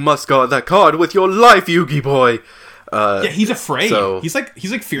 "You must guard that card with your life, Yugi boy." Yeah, he's afraid. So, he's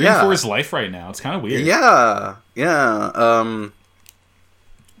fearing for his life right now. It's kind of weird. Yeah.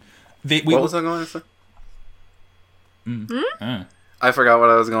 What was I going to say? I forgot what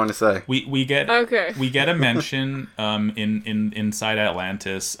I was going to say. We get a mention inside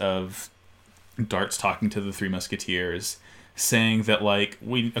Atlantis of Darts talking to the Three Musketeers, saying that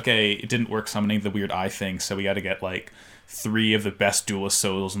it didn't work summoning the weird eye thing, so we got to get 3 of the best duelist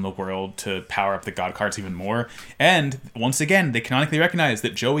souls in the world to power up the god cards even more. And once again, they canonically recognize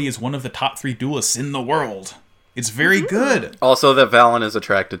that Joey is one of the top 3 duelists in the world. It's very good. Also, that Valen is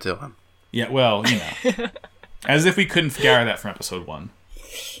attracted to him. Yeah, well, as if we couldn't figure that from episode 1.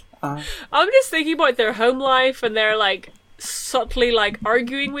 I'm just thinking about their home life, and they're subtly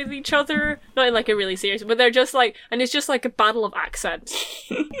arguing with each other, not in a really serious, but they're just and it's just a battle of accents.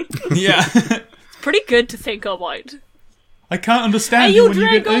 Yeah. It's pretty good to think about. I can't understand Hey, you you when you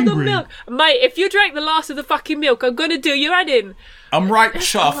drank get all the angry. milk, mate. If you drank the last of the fucking milk, I'm gonna do your head in. I'm right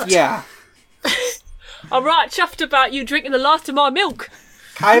chuffed. Yeah. I'm right chuffed about you drinking the last of my milk.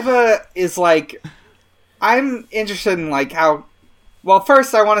 Kaiba is I'm interested in how. Well,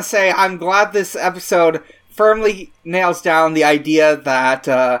 first I want to say I'm glad this episode firmly nails down the idea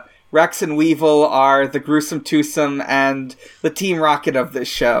that Rex and Weevil are the gruesome twosome and the Team Rocket of this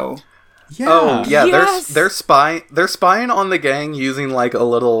show. Yeah. Oh yeah, Yes! they're spying on the gang using like a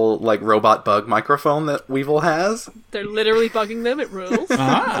little like robot bug microphone that Weevil has. They're literally bugging them. It rules.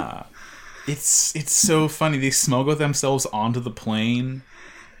 Ah. It's so funny. They smuggle themselves onto the plane.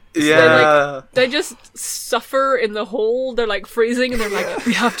 Yeah. They just suffer in the hole. They're like freezing, and they're like,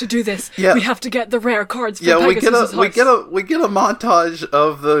 "We have to do this. Yeah. We have to get the rare cards for Yeah, we Pegasus' get a montage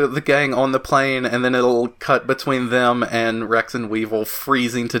of the gang on the plane, and then it'll cut between them and Rex and Weevil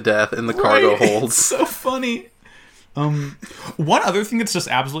freezing to death in the cargo Right? It's holds. so funny. One other thing that's just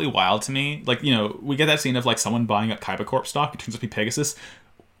absolutely wild to me, like, you know, we get that scene of like someone buying up Kyber Corp stock. It turns out to be Pegasus.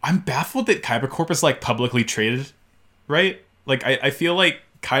 I'm baffled that Kyber Corp is like publicly traded, right? Like, I feel like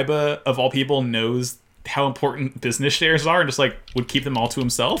Kaiba, of all people, knows how important business shares are and just like would keep them all to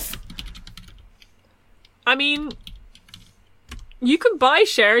himself. I mean, you can buy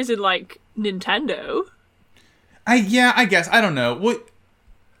shares in like Nintendo I guess I don't know what.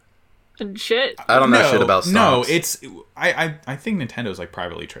 and shit. I don't know shit about stocks. No, it's I think Nintendo's like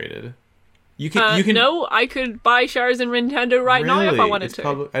privately traded. You can No, I could buy shares in Nintendo right now if I Really? wanted It's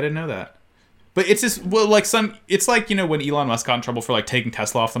to. I didn't know that. But it's just, well, like it's like, you know, when Elon Musk got in trouble for like taking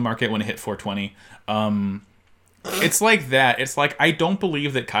Tesla off the market when it hit 420. It's like that. It's like, I don't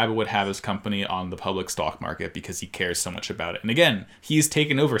believe that Kaiba would have his company on the public stock market because he cares so much about it. And again, he's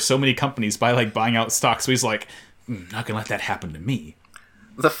taken over so many companies by like buying out stocks. So he's like, not gonna let that happen to me.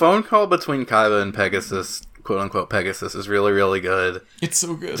 The phone call between Kaiba and Pegasus, quote unquote Pegasus, is really, really good. It's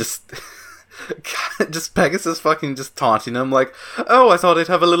so good. Just Pegasus fucking just taunting him like, oh, I thought I'd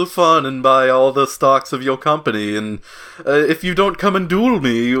have a little fun and buy all the stocks of your company, and if you don't come and duel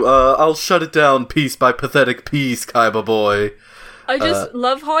me, I'll shut it down piece by pathetic piece, Kaiba boy. I just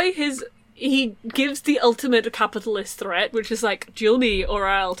love how he gives the ultimate capitalist threat, which is like, duel me or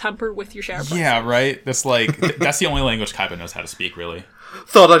I'll tamper with your share price. Yeah, right? That's like, that's the only language Kaiba knows how to speak, really.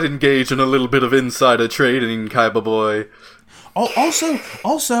 Thought I'd engage in a little bit of insider trading, Kaiba boy. Oh,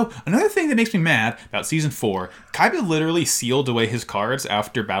 also, another thing that makes me mad about Season 4, Kaiba literally sealed away his cards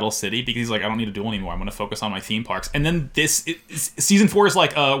after Battle City because he's like, I don't need to duel anymore, I'm going to focus on my theme parks. And then Season 4 is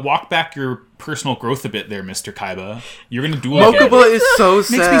like, walk back your personal growth a bit there, Mr. Kaiba. You're going to duel again. Mokuba is so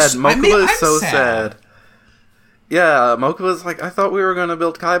sad. I'm Mokuba is so sad. sad. Yeah, Mokuba's like, I thought we were going to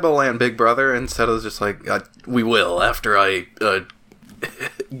build Kaiba Land, big brother. Instead of just like, we will after I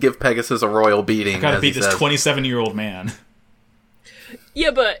give Pegasus a royal beating. I gotta as beat he this says. 27-year-old man.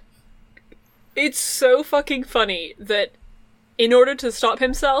 Yeah, but it's so fucking funny that in order to stop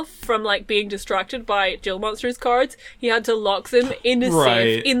himself from like being distracted by Jill Monster's cards, he had to lock them in a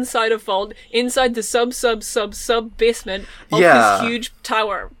safe inside a vault, inside the sub basement of his huge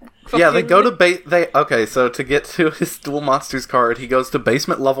tower. Yeah, they go to okay, so to get to his Duel Monsters card, he goes to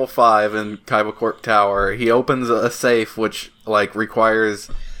basement level 5 in Kaiba Corp Tower. He opens a safe which like requires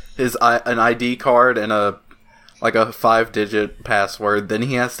an ID card and a 5-digit password. Then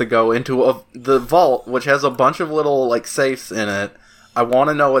he has to go into the vault, which has a bunch of little like safes in it. I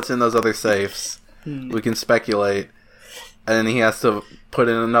want to know what's in those other safes. We can speculate. And then he has to put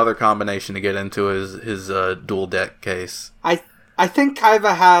in another combination to get into his dual deck case. I think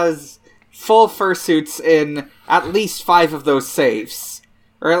Kaiba has full fursuits in at least 5 of those safes.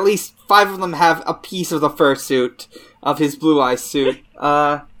 Or at least 5 of them have a piece of the fursuit of his Blue Eye suit.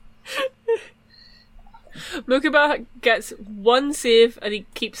 Mokuba gets one save and he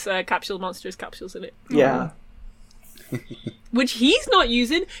keeps Capsule Monster's capsules in it. Yeah. Which he's not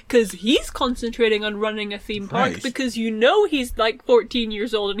using because he's concentrating on running a theme park Right. because you know he's like 14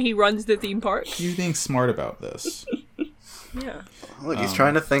 years old and he runs the theme park. He's being smart about this. Yeah. Look, he's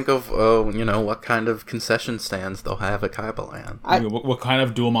trying to think of, what kind of concession stands they'll have at Kaiba Land. What kind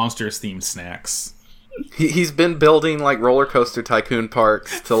of Duel Monsters themed snacks? He's been building, like, roller coaster tycoon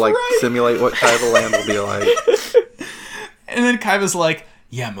parks to, like, simulate what Kaiba Land will be like. And then Kaiba's like,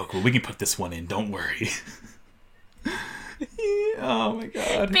 yeah, Moku, we can put this one in, don't worry. Oh my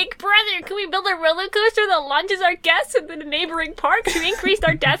god. Big brother, can we build a roller coaster that launches our guests into the neighboring park to increase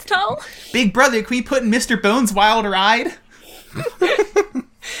our death toll? Big brother, can we put in Mr. Bones' Wild Ride?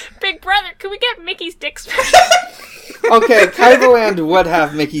 Big brother, can we get Mickey's Dick Smash? Okay, Kaiba Land would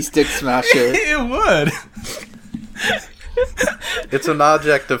have Mickey's Dick Smasher. It would. It's an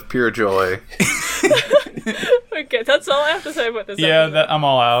object of pure joy. Okay, that's all I have to say about this Yeah, episode. I'm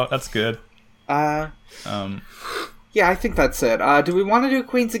all out. That's good. Yeah, I think that's it. Do we want to do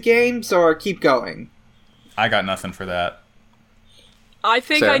Queens of Games or keep going? I got nothing for that. I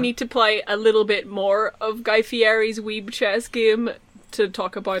think Sarah? I need to play a little bit more of Guy Fieri's Weeb chess game to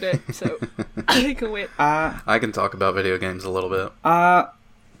talk about it, so I can wait. I can talk about video games a little bit. I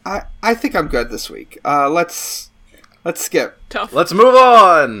think I'm good this week. Let's Let's skip. Tough. Let's move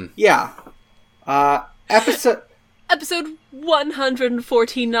on. Yeah. Episode. Episode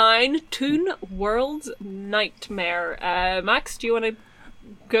 149, Toon World's Nightmare. Max, do you want to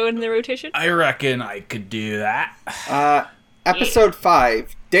go in the rotation? I reckon I could do that. Episode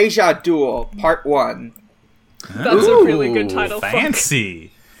 5, Deja Duel, Part 1. That's a really good title.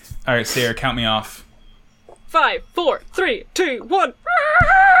 Fancy. All right, Sarah, count me off. 5, 4, 3, 2, 1.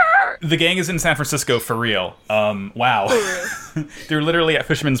 The gang is in San Francisco for real. Wow. They're literally at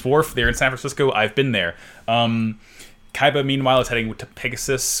Fisherman's Wharf. They're in San Francisco. I've been there. Kaiba, meanwhile, is heading to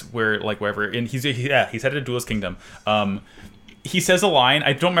Pegasus, wherever, and he's headed to Duelist Kingdom. He says a line.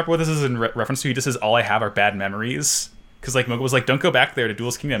 I don't remember what this is in reference to. He just says, "All I have are bad memories." Because like Mocha was like, "Don't go back there to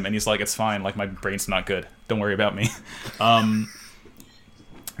Duelist Kingdom," and he's like, "It's fine. Like my brain's not good. Don't worry about me."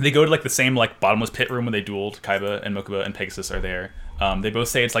 They go to like the same like bottomless pit room when they dueled. Kaiba and Mokuba and Pegasus are there. They both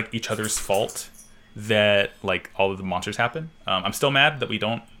say it's like each other's fault that like all of the monsters happen. I'm still mad that we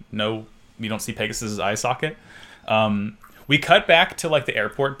don't see Pegasus's eye socket. We cut back to like the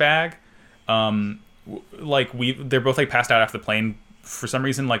airport bag. They're both like passed out after the plane. For some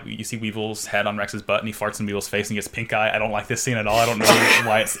reason, like you see Weevil's head on Rex's butt, and he farts in Weevil's face, and he gets pink eye. I don't like this scene at all. I don't know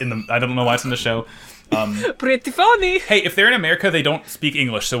why it's in the. I don't know why it's in the show. Pretty funny. Hey, if they're in America, they don't speak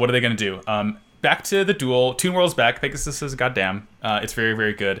English. So what are they gonna do? Back to the duel. Toon World's back. Pegasus says, "Goddamn, it's very,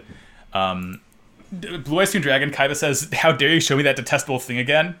 very good." Blue Eyes Toon Dragon, Kaiba says, "How dare you show me that detestable thing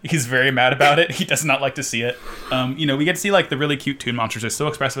again?" He's very mad about it. He does not like to see it. We get to see like the really cute Toon monsters. They're so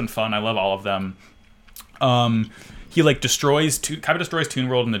expressive and fun. I love all of them. He like Kaiba destroys Toon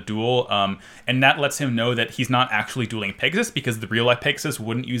World in the duel, and that lets him know that he's not actually dueling Pegasus, because the real life Pegasus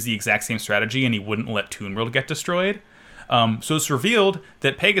wouldn't use the exact same strategy, and he wouldn't let Toon World get destroyed. So it's revealed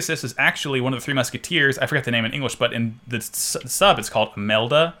that Pegasus is actually one of the Three Musketeers. I forget the name in English, but in the sub it's called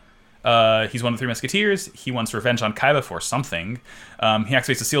Imelda. He's one of the Three Musketeers. He wants revenge on Kaiba for something. He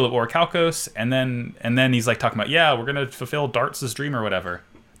activates the seal of Orichalcos, and then he's like talking about, yeah, we're gonna fulfill Darts' dream or whatever.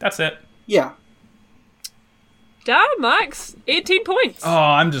 That's it. Yeah. Damn, Max. 18 points. Oh,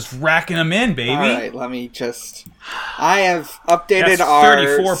 I'm just racking them in, baby. All right, let me just... I have updated That's our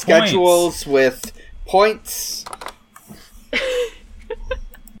 34 schedules with points.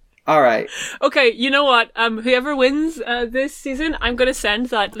 All right. Okay, you know what? Whoever wins this season, I'm going to send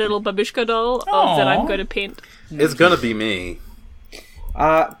that little babushka doll that I'm going to paint. It's gonna be me.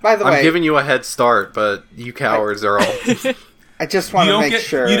 By the way... I'm giving you a head start, but you cowards are all... I just want to make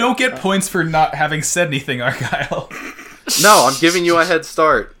sure... You don't get points for not having said anything, Argyle. No, I'm giving you a head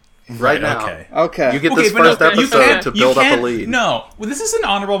start right now. Okay. You get Okay, this but first you episode can't- to you build up a can't- lead. No, well, this is an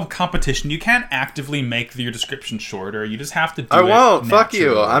honorable competition. You can't actively make your description shorter. You just have to do I it won't. Fuck you.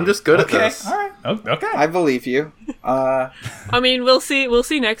 naturally. I'm just good at Okay, this. all right. Oh, okay. I believe you. I mean, we'll see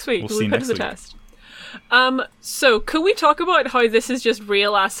next week. We'll We'll see put it next to the week. test. So can we talk about how this is just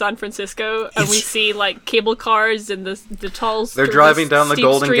real ass San Francisco, and we see like cable cars and the tall. They're driving down the steep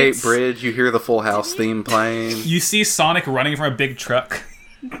Golden streets. Gate Bridge. You hear the Full House theme playing. You see Sonic running from a big truck.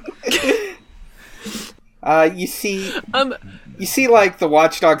 You see like the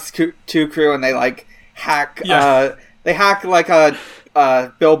Watch Dogs 2 crew, and they like hack. Yeah. They hack like a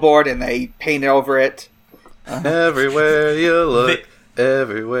billboard, and they paint over it. Everywhere you look,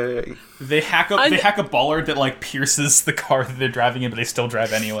 everywhere. They hack a bollard that like pierces the car that they're driving in, but they still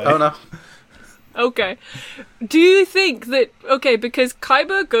drive anyway. Oh no. Okay. Do you think that because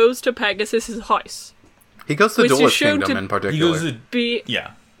Kaiba goes to Pegasus's house? He goes to Which is Duelist shown Kingdom to- in particular. He goes to Be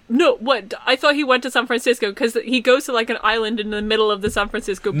yeah. No, what? I thought he went to San Francisco because he goes to like an island in the middle of the San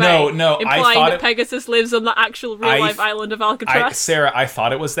Francisco Bay. No, I implying thought that it- Pegasus lives on the actual real life island of Alcatraz. Sarah, I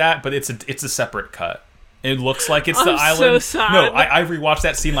thought it was that, but it's a separate cut. It looks like it's the I'm island. so sad. No, I rewatched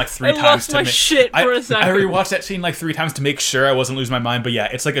that scene like 3 I times lost to my shit for a second. I rewatched that scene like 3 times to make sure I wasn't losing my mind. But yeah,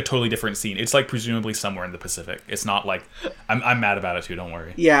 it's like a totally different scene. It's like presumably somewhere in the Pacific. It's not like I'm mad about it too. Don't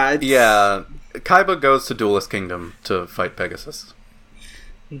worry. Yeah. Yeah, Kaiba goes to Duelist Kingdom to fight Pegasus.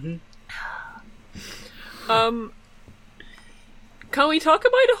 Can we talk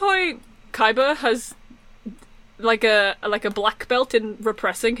about how Kaiba has like a black belt in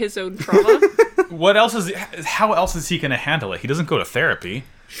repressing his own trauma? How else is he going to handle it? He doesn't go to therapy.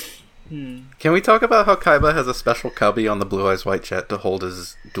 Can we talk about how Kaiba has a special cubby on the Blue Eyes White Jet to hold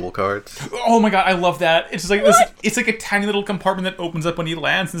his duel cards? Oh my god, I love that. It's just like this. It's like a tiny little compartment that opens up when he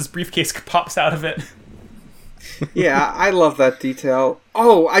lands, and this briefcase pops out of it. Yeah, I love that detail.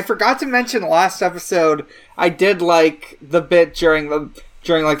 Oh, I forgot to mention last episode. I did like the bit during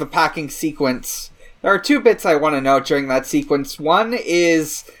like the packing sequence. There are 2 bits I want to note during that sequence. One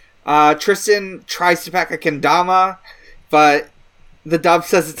is Tristan tries to pack a kendama, but the dub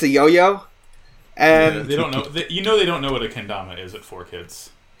says it's a yo-yo. And They don't know. They don't know what a kendama is at 4Kids.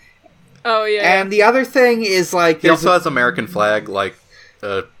 Oh yeah. and the other thing is like He there's also has American flag, like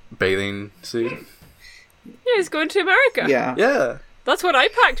a bathing suit. Yeah, he's going to America. yeah. Yeah. That's what I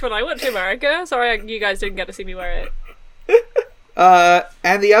packed when I went to America. Sorry, you guys didn't get to see me wear it.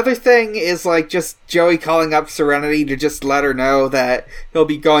 And the other thing is like just Joey calling up Serenity to just let her know that he'll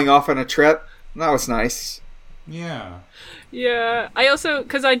be going off on a trip. That was nice. Yeah. Yeah, I also,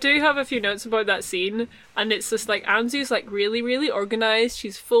 because I do have a few notes about that scene, and it's just like, Anzu's like really, really organized,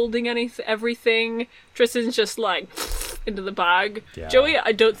 she's folding everything, Tristan's just like, into the bag. Yeah. Joey,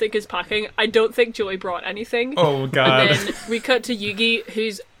 I don't think is packing, I don't think Joey brought anything. Oh god. And then we cut to Yugi,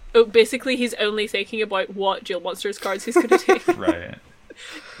 who's, basically he's only thinking about what Duel Monsters cards he's gonna take. Right.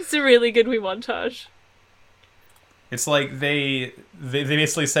 It's a really good wee montage. It's like they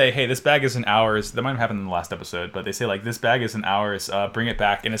basically say, hey, this bag isn't ours. That might have happened in the last episode, but they say like, this bag isn't ours, bring it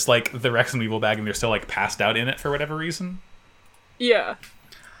back. And it's like the Rex and Weevil bag, and they're still like passed out in it for whatever reason. Yeah.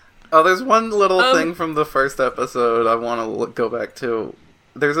 Oh, there's one little thing from the first episode I want to go back to.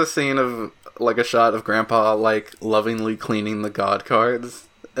 There's a scene of like a shot of Grandpa like lovingly cleaning the god cards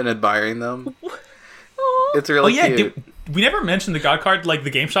and admiring them. Aw. It's really Oh yeah, cute. we never mentioned the god card. Like the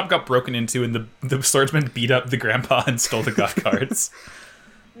game shop got broken into, and the swordsman beat up the grandpa and stole the god cards.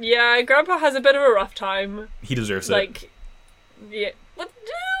 Yeah, Grandpa has a bit of a rough time. He deserves it. Like, yeah. What?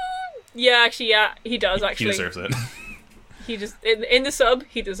 Yeah, actually, yeah, he does, He actually. deserves it. He just in the sub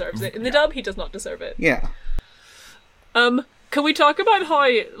he deserves it. In the dub he does not deserve it. Yeah. Can we talk about how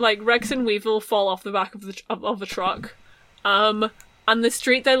like Rex and Weevil fall off the back of a truck, and the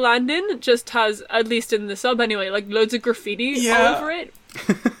street they land in just has, at least in the sub anyway, like loads of graffiti all over it.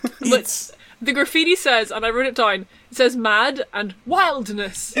 But the graffiti says, and I wrote it down, it says "mad" and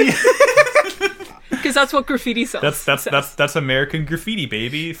 "wildness." Because that's what graffiti says. That's American graffiti,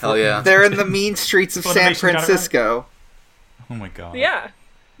 baby. Hell yeah. They're in the mean streets of San Funimation got it right. Francisco. Oh my god. Yeah,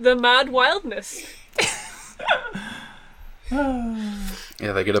 the mad wildness.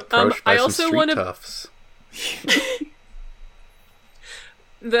 Yeah, they get approached by I some also street wanna- toughs.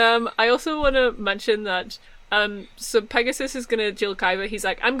 I also want to mention that so Pegasus is gonna duel Kaiba. He's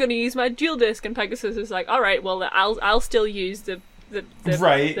like, I'm gonna use my duel disc, and Pegasus is like, all right, well, I'll still use the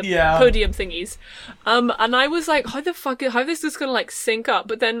Right, yeah. podium thingies. And I was like, how is this gonna like sync up?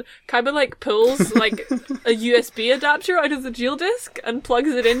 But then Kaiba like pulls like a USB adapter out of the duel disc and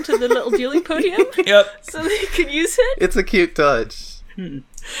plugs it into the little dueling podium Yep. so they can use it. It's a cute touch.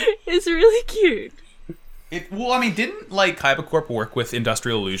 It's really cute. Well, I mean, didn't like Kaiba Corp work with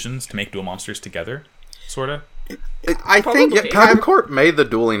Industrial Illusions to make Duel Monsters together? Sorta. I think Probably. Kaiba Corp made the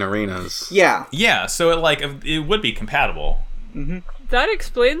dueling arenas. yeah. Yeah, so it would be compatible. That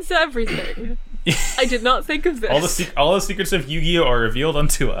explains everything. I did not think of this. All the secrets of Yu-Gi-Oh are revealed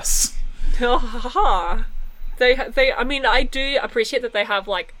unto us. They I mean, I do appreciate that they have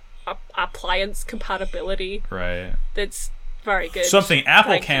like appliance compatibility Right. that's very good. Something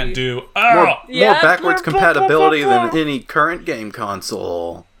Apple Thank can't you. do. More, Oh! Yeah. more backwards compatibility than any current game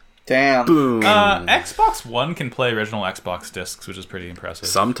console. Damn. Boom. Xbox One can play original Xbox discs, which is pretty impressive.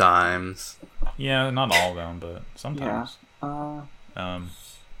 Sometimes. Yeah, not all of them, but sometimes.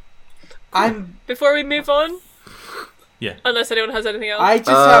 Before we move on, Yeah. unless anyone has anything else. I just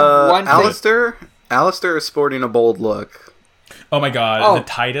have one thing. Alistair is sporting a bold look. Oh my god, Oh. the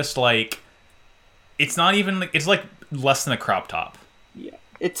tightest, like... It's not even, like... It's, like, less than a crop top.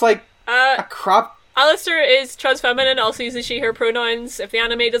 It's like a crop. Alistair is trans-feminine, also uses she/her pronouns. If the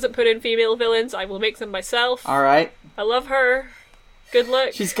anime doesn't put in female villains, I will make them myself. All right. I love her. Good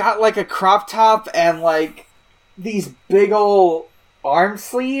look. She's got like a crop top and like these big ol' arm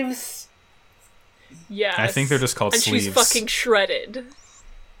sleeves. Yes. I think they're just called and sleeves. she's fucking shredded.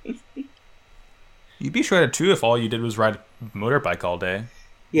 You'd be shredded too if all you did was ride a motorbike all day.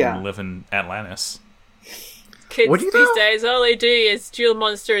 Yeah. And live in Atlantis. Kids What do you these know? days, all they do is duel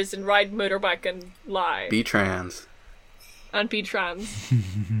monsters and ride motorbike and lie. Be trans. And be trans.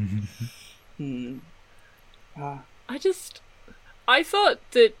 I thought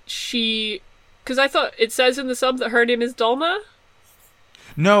that she... Because I thought it says in the sub that her name is Dalma.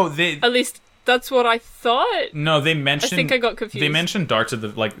 No, they... At least that's what I thought. No, they mentioned... I think I got confused. They mentioned Darts'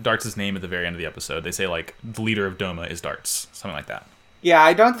 name at the very end of the episode. They say, like, the leader of Doma is Darts. Something like that. Yeah,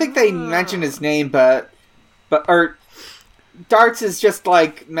 I don't think they mention his name, but Darts is just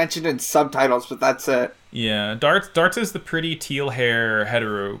like mentioned in subtitles, but that's it. Yeah, Darts is the pretty teal hair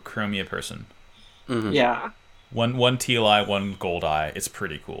heterochromia person. Yeah. One teal eye, one gold eye. It's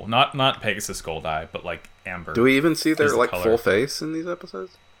pretty cool. Not Pegasus gold eye, but like amber. Do we even see their Is the like color. full face in these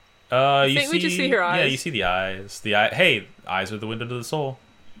episodes? You think we just see her Yeah, eyes. you see the eyes. Hey, eyes are the window to the soul.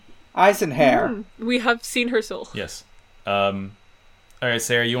 Eyes and hair. We have seen her soul. Yes. All right,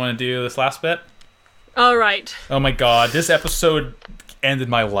 Sarah, you want to do this last bit? All right. Oh my god, this episode ended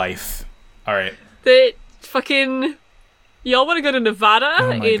my life. All right. The fucking... Y'all want to go to Nevada Oh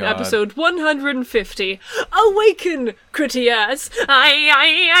my in God. episode 150. Awaken, Critias!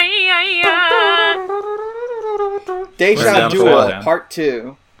 Deja down for Duel, that. Part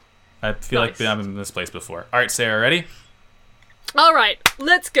 2. I feel Nice. like I've been in this place before. All right, Sarah, ready? All right,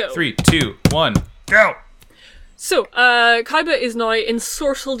 let's go. 3, 2, 1, go! So, Kaiba is now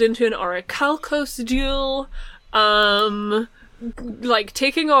ensorcelled into an Orichalcos duel. Like,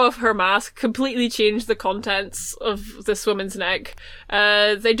 taking off her mask completely changed the contents of this woman's neck.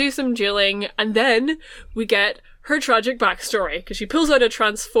 They do some dueling, and then we get her tragic backstory, because she pulls out a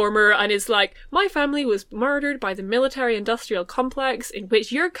transformer and is like, my family was murdered by the military-industrial complex in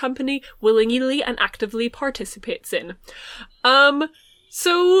which your company willingly and actively participates in.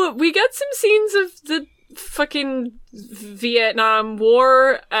 So we get some scenes of the fucking Vietnam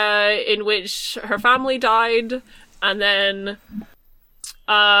War, in which her family died, and then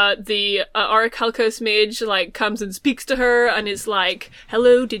the Orichalcos mage like comes and speaks to her and is like,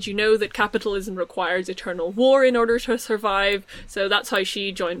 hello, did you know that capitalism requires eternal war in order to survive? So that's how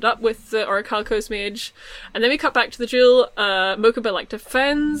she joined up with the Orichalcos mage. And then we cut back to the duel. Mokuba like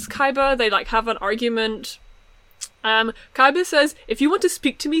defends Kaiba. They like have an argument. Kaiba says, if you want to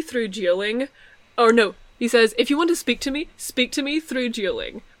speak to me through dueling, or no, he says, if you want to speak to me through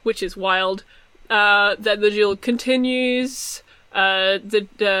dueling, which is wild. Then the duel continues. The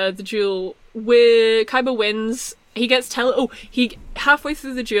duel Kaiba wins. He gets halfway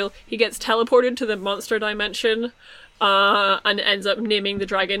through the duel, he gets teleported to the monster dimension, and ends up naming the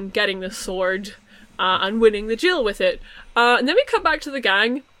dragon, getting the sword, and winning the duel with it. And then we cut back to the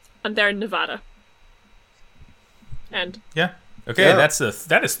gang, and they're in Nevada. End. Yeah. Okay, Yeah.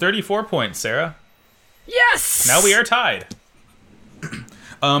 that is 34 points, Sarah. Yes! Now we are tied.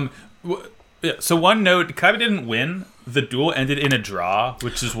 Yeah, so one note, Kaiba didn't win. The duel ended in a draw,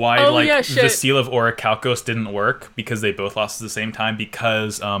 which is why Oh, yeah, the shit. Seal of Orichalcos didn't work, because they both lost at the same time,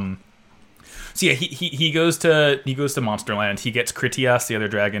 because so yeah, he goes to Monsterland. He gets Critias, the other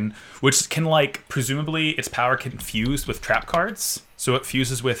dragon, which can like presumably its power can fuse with trap cards. So it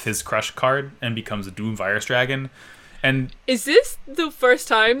fuses with his crush card and becomes a Doom Virus Dragon. And Is this the first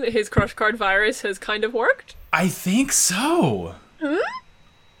time that his crush card virus has kind of worked? I think so.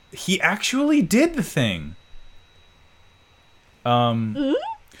 He actually did the thing. Oh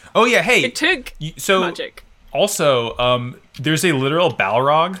yeah, hey. It took So magic. also, there's a literal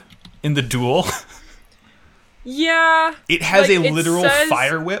Balrog in the duel. Yeah. It has like, a literal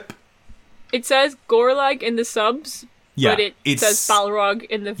fire whip. It says Gorlag in the subs, Yeah, but it says Balrog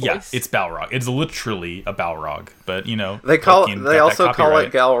in the voice. Yeah, it's Balrog. It's literally a Balrog, but you know They Tolkien got that also call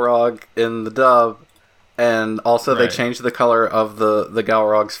it copyright. Galrog in the dub, and also they Right. changed the color of the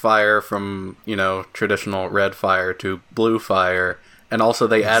Galrog's fire from traditional red fire to blue fire, and also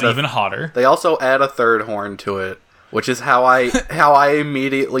they It's add even hotter. they also add a third horn to it, which is how I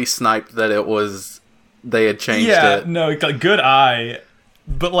immediately sniped that they had changed Yeah, it. no, like, good eye,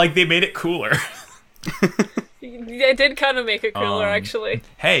 but like they made it cooler. It did kind of make it cooler, actually.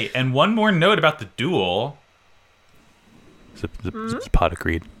 Hey, and one more note about the duel. It's pot of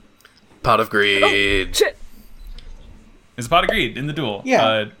greed. Pot of greed. Shit. It's pot of greed in the duel.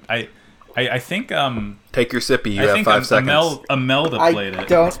 Yeah. I think Take your sippy. You I have think 5 seconds. Imelda played I it.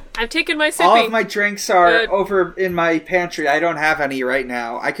 don't. I've taken my All sippy. of my drinks are Uh, over in my pantry. I don't have any right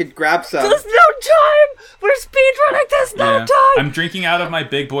now. I could grab some. There's no time! We're speedrunning! There's no Yeah. time! I'm drinking out of my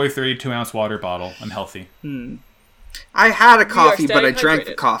big boy 32-ounce water bottle. I'm healthy. I had a coffee, but I staying drank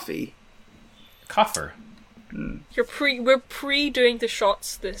the hydrated. coffee. Coffer. We're pre doing the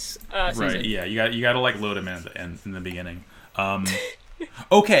shots this season. Right, yeah, you got to like load them in at the end, in the beginning.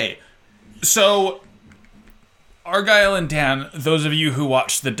 Okay, so Argyle and Dan, those of you who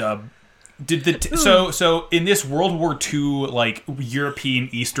watched the dub, did the so in this World War II like European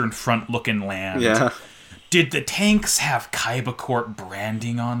Eastern Front looking land, Yeah. did the tanks have Kaiba Corp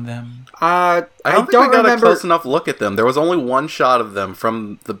branding on them? I don't think don't we got remember. a close enough look at them. There was only one shot of them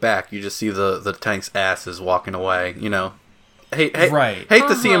from the back. You just see the tank's asses walking away. Hate Right.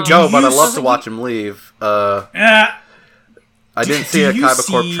 to see him Uh-huh. go, but I You love to see- watch him leave. Ah, I didn't do see a you Kaiba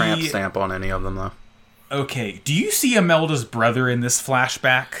Corp see- tramp stamp on any of them though. okay. Do you see Imelda's brother in this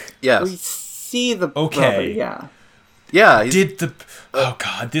flashback? Yes. We see the Okay. brother, yeah. Yeah. He's, Did the oh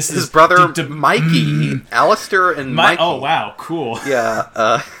god, this his is brother did the- Mikey, Alistair, and Mikey. Oh wow, cool.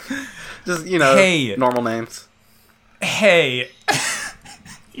 Yeah. Just Hey. normal names. Hey,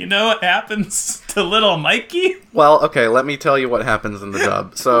 you know what happens to little Mikey. Well, okay, let me tell you what happens in the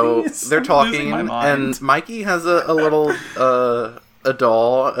dub. So Please, they're I'm talking, losing my mind. and Mikey has a little a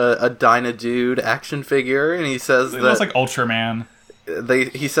doll, a Dyna Dude action figure, and he says It looks that like Ultraman.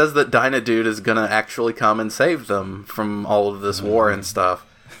 he says that Dyna Dude is gonna actually come and save them from all of this war and stuff.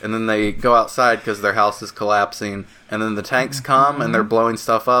 And then they go outside because their house is collapsing, and then the tanks come and they're blowing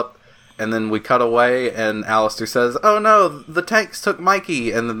stuff up. And then we cut away, and Alistair says, "Oh no, the tanks took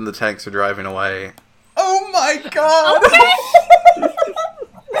Mikey," and then the tanks are driving away. Oh my god!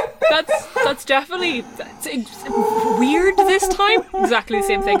 That's definitely it's weird this time. Exactly the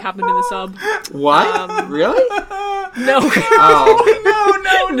same thing happened in the sub. What? Really? No. Oh.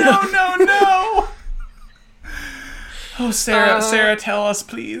 No! Oh, Sarah, tell us,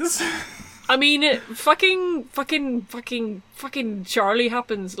 please. I mean, fucking Charlie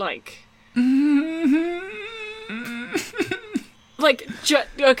happens like. Like,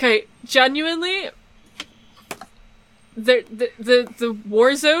 okay, genuinely, the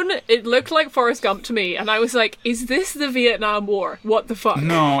war zone, it looked like Forrest Gump to me, and I was like, is this the Vietnam War? What the fuck?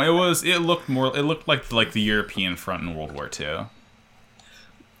 No, it looked like the European front in World War II.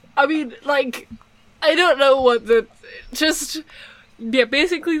 I mean, like, I don't know what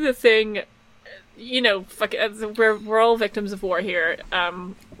basically the thing, you know, fuck, we're all victims of war here,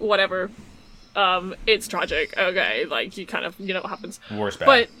 whatever. It's tragic, okay, like, you know what happens. War's bad.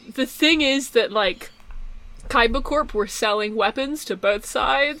 But the thing is that, like, Kaiba Corp were selling weapons to both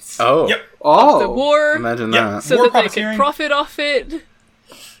sides Oh, Yep. Oh. of the war, imagine Yep. that. so War that they profiteering. could profit off it.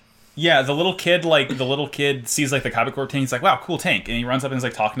 Yeah, the little kid sees like the Kaiba Corp tank. He's like, "Wow, cool tank!" And he runs up and is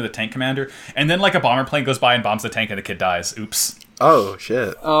like talking to the tank commander. And then like a bomber plane goes by and bombs the tank, and the kid dies. Oops. Oh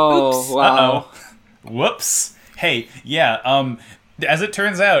shit! Oh, Oops. wow. Whoops. Hey, yeah. As it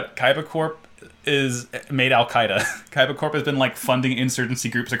turns out, Kaiba Corp is made Al Qaeda. Kaiba Corp has been like funding insurgency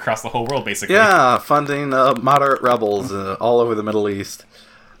groups across the whole world, basically. Yeah, funding moderate rebels all over the Middle East.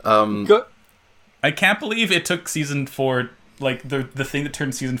 Good. I can't believe it took season 4. Like the thing that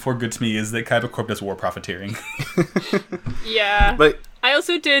turned season 4 good to me is that Kaiba Corp does war profiteering. Yeah. But I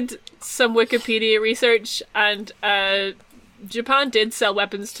also did some Wikipedia research, and Japan did sell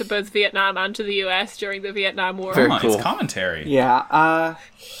weapons to both Vietnam and to the US during the Vietnam War. Very Come on, cool. it's commentary. Yeah,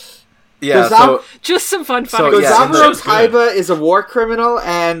 yeah, Goes so Just some fun facts. So, yeah, Gozaburo show's good. Kaiba is a war criminal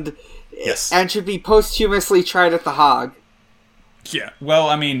and Yes. should be posthumously tried at the Hague. Yeah. Well,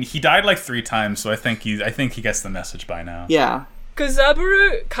 I mean, he died like 3 times, so I think he gets the message by now. Yeah.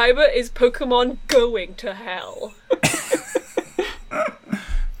 Gozaburo Kaiba is Pokemon going to hell.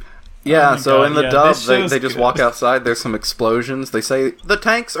 yeah, my so God, in the yeah, dub, this they show's just good. walk outside. There's some explosions. They say the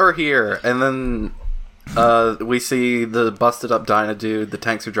tanks are here, and then we see the busted up Dyna Dude. The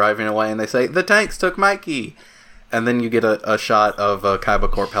tanks are driving away, and they say the tanks took Mikey. And then you get a shot of a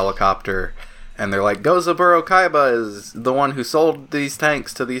Kaiba Corp helicopter. And they're like, Gozaburo Kaiba is the one who sold these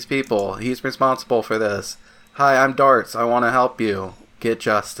tanks to these people. He's responsible for this. Hi, I'm Darts. I want to help you. Get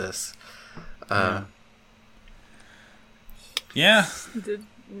justice. Yeah.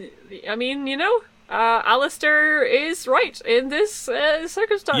 I mean, you know, Alistair is right in this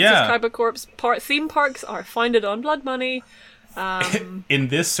circumstance. Yeah. Kaiba Corp's theme parks are funded on blood money. In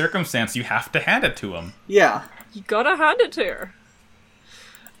this circumstance, you have to hand it to him. Yeah. You gotta hand it to her.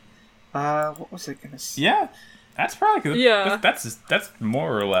 What was I gonna say? Yeah. That's probably good. Yeah. That's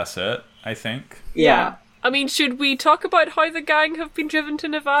more or less it, I think. Yeah. I mean, should we talk about how the gang have been driven to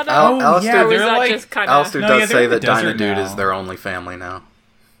Nevada? Alistair, yeah, or is they're that like- just kind of... Alistair No, does yeah, say they're in the that Dyna desert Dude now. is their only family now.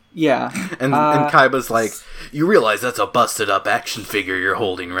 Yeah. And Kaiba's like, you realize that's a busted up action figure you're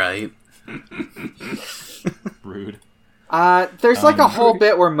holding, right? Rude. There's like a whole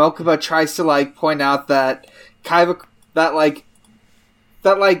bit where Mokuba tries to like point out that Kaiba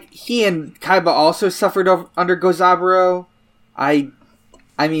that he and Kaiba also suffered under Gozaburo. I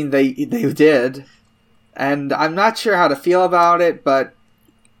mean they did, and I'm not sure how to feel about it, but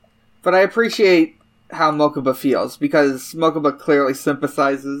I appreciate how Mokuba feels because Mokuba clearly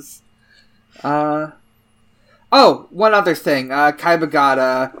sympathizes. Oh, one other thing. Kaiba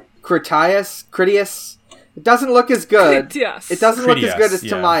got Critias. It doesn't look as good. Yes. It doesn't look as good as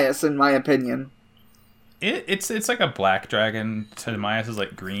Yeah. Timaeus, in my opinion. It's like a black dragon. Timaeus is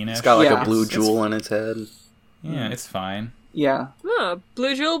like greenish. It's got like Yeah. a blue jewel in its head. Yeah, it's fine. Yeah.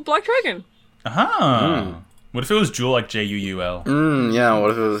 Blue Jewel Black Dragon. Uh-huh. What if it was Jewel like Juul? Yeah,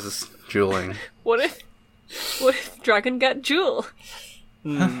 what if it was jeweling? What if Dragon got Jewel?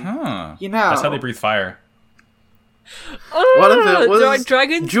 Huh. You know. That's how they breathe fire. Oh, What if it was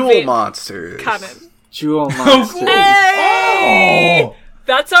Dragon's Jewel vape Monsters? Canon. Jewel Monsters. Hey! Oh!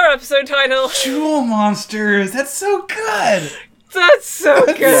 That's our episode title. Jewel monsters! That's so good! That's so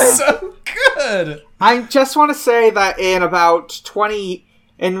good. Yeah. So good! good. I just want to say that in about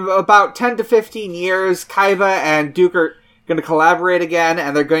 10 to 15 years, Kaiba and Duke are going to collaborate again,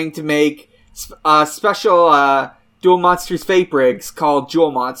 and they're going to make special Duel Monsters vape rigs called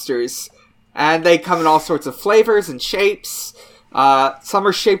Jewel Monsters. And they come in all sorts of flavors and shapes. Some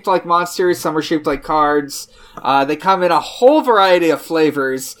are shaped like monsters, some are shaped like cards. They come in a whole variety of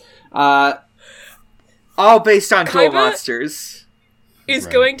flavors, all based on Duel Kaiba Monsters. Is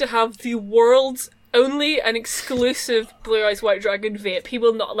Right. going to have the world's only and exclusive Blue Eyes White Dragon vape. He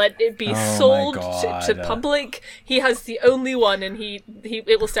will not let it be Oh my sold God. to public. He has the only one, and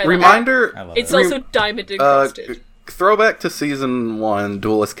it will stay. Reminder. I love It's it. also diamond encrusted. Throwback to Season 1,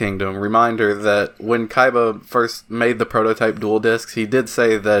 Duelist Kingdom. Reminder that when Kaiba first made the prototype duel discs, he did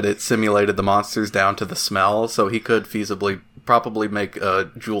say that it simulated the monsters down to the smell, so he could feasibly probably make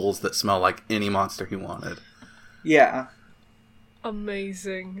jewels that smell like any monster he wanted. Yeah.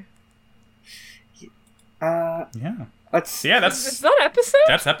 Amazing. Yeah. Let's. Yeah, Is that episode?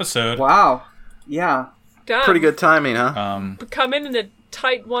 that's episode. Wow. Yeah. Damn. Pretty good timing, huh? Um, Come in a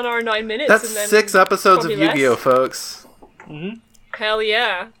tight 1 hour 9 minutes. That's and then 6 episodes of probably less. Yu-Gi-Oh, folks. Hell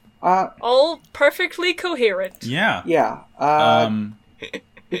yeah. Uh, All perfectly coherent. yeah. yeah. We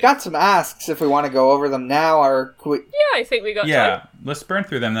We got some asks if we want to go over them now, or could we... Yeah, I think we got yeah, time. let's burn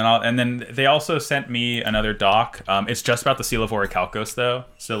through them. And then they also sent me another doc. It's just about the Seal of Orichalcos, though.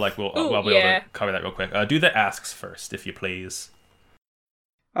 So like we'll be able yeah. to cover that real quick. Do the asks first, if you please.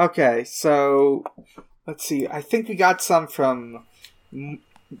 Okay, so let's see. I think we got some from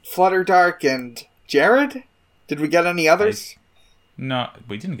Flutterdark and Jared. Did we get any others? No,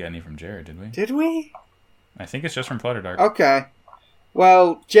 we didn't get any from Jared, did we? Did we? I think it's just from Flutterdark. Okay.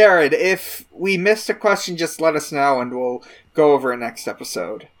 Well, Jared, if we missed a question, just let us know and we'll go over it next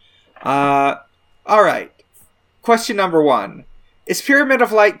episode. Alright. Question number 1. Is Pyramid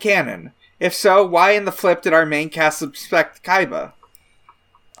of Light canon? If so, why in the flip did our main cast suspect Kaiba?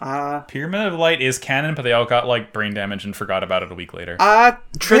 Pyramid of Light is canon, but they all got like brain damage and forgot about it a week later.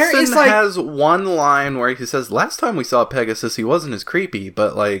 Tristan there is, like... has one line where he says, "Last time we saw Pegasus, he wasn't as creepy,"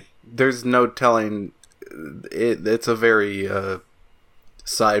 but like, there's no telling. It's a very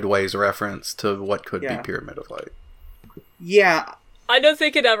sideways reference to what could Yeah. be Pyramid of Light. Yeah, I don't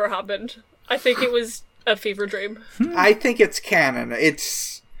think it ever happened. I think it was a fever dream. I think it's canon.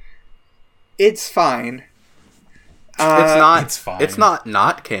 It's fine. It's not. it's fine. It's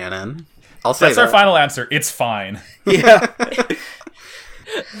not canon. I'll say That's that. our final answer. It's fine. Yeah.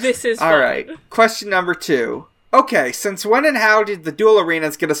 This is All fun. right. Question number 2. Okay, since when and how did the dual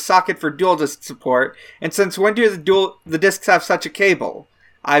arenas get a socket for dual disc support, and since when do the discs have such a cable?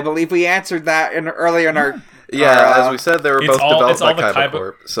 I believe we answered that earlier in our... Yeah, our, as we said, they were It's both all- developed it's all by the Kaiba Kaiba-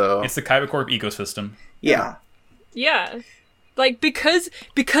 Corp. So It's the Kaiba Corp ecosystem. Yeah. Yeah. Like, because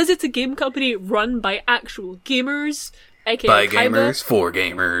it's a game company run by actual gamers, aka by Kaiba, gamers for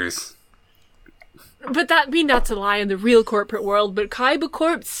gamers. but that's a lie in the real corporate world, but Kaiba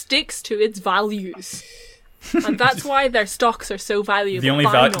Corp sticks to its values. And that's why their stocks are so valuable. The only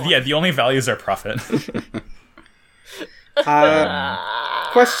Bang on. the only values are profit.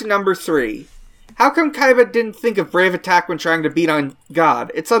 Question number 3. How come Kaiba didn't think of Brave Attack when trying to beat on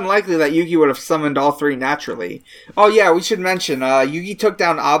God? It's unlikely that Yugi would have summoned all 3 naturally. Oh yeah, we should mention, Yugi took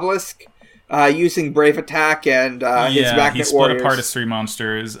down Obelisk using Brave Attack and his Magnet he split Warriors. apart his 3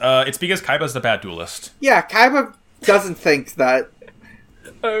 monsters. It's because Kaiba's the bad duelist. Yeah, Kaiba doesn't think that...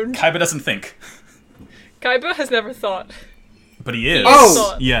 Owned. Kaiba doesn't think, Kaiba has never thought. but he is.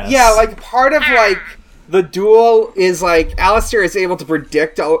 Oh! yes. Yeah, like, part of, like, the duel is, like, Alistair is able to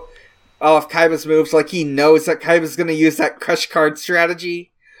predict all of Kaiba's moves. Like, he knows that Kaiba's gonna use that crush card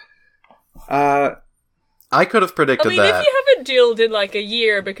strategy. I could have I predicted mean, that. if you haven't dueled in like a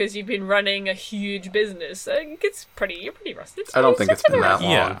year because you've been running a huge business, you're pretty rusty. I don't think it's been that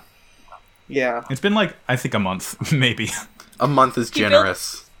long. Yeah. Yeah. It's been like, I think a month, maybe. A month is built-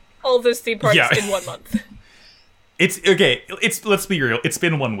 generous. All those theme parks Yeah. in 1 month. Let's be real. It's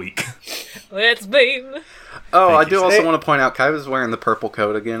been 1 week. It's been. Oh, Thank I you, do sir. also want to point out Kaiba's wearing the purple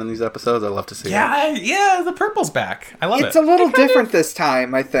coat again in these episodes. I love to see it. Yeah, the purple's back. I love It's it. a little different this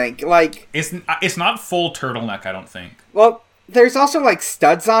time, I think. Like, It's not full turtleneck, I don't think. well, there's also, like,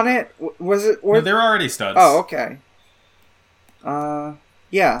 studs on it. Was it... No, there are already studs. Oh, okay.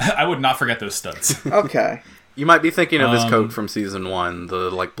 Yeah. I would not forget those studs. Okay. You might be thinking of his Um, coat from season 1, the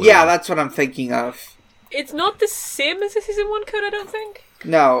like blue. Yeah, that's what I'm thinking of. It's not the same as the season 1 code, I don't think.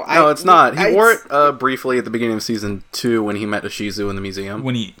 No, No, it's not. He I- wore it briefly at the beginning of season 2 when he met Ishizu in the museum.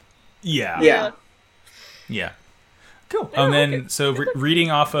 When he, yeah, Yeah. cool. Yeah, And then okay. so reading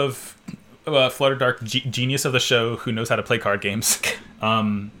off of Flutterdark, genius of the show, who knows how to play card games.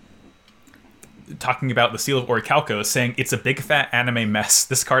 talking about the Seal of Orichalcos, saying it's a big fat anime mess.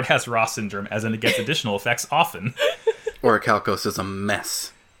 This card has Raw syndrome, as in it gets additional effects often. Orichalcos is a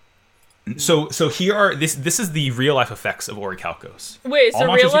mess. So here are this is the real life effects of Orichalcos. Wait, it's All a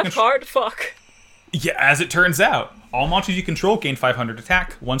monsters real you life card? Fuck. Yeah, as it turns out, all monsters you control gain 500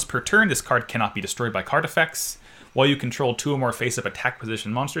 attack. Once per turn, this card cannot be destroyed by card effects. While you control 2 or more face-up attack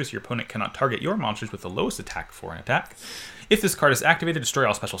position monsters, your opponent cannot target your monsters with the lowest attack for an attack. If this card is activated, destroy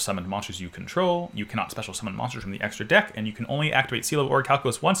all special summoned monsters you control. You cannot special summon monsters from the extra deck, and you can only activate Seal of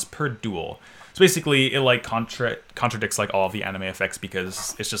Orichalcos once per duel. So basically, it like contradicts like all of the anime effects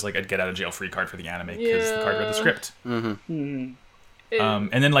because it's just like a get out of jail free card for the anime because the card read the script. And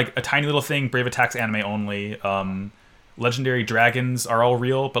then like a tiny little thing, Brave Attack's anime only. Legendary dragons are all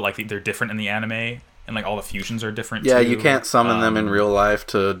real, but like they're different in the anime, and like all the fusions are different. Yeah, too. you can't summon them in real life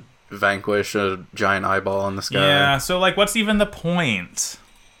to vanquish a giant eyeball in the sky. Yeah, so like, what's even the point?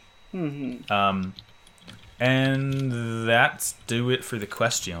 And that's do it for the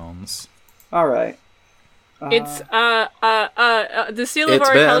questions. All right. It's the Seal of It's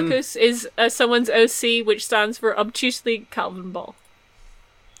been- Orichalcos is someone's OC, which stands for obtusely Calvin Ball.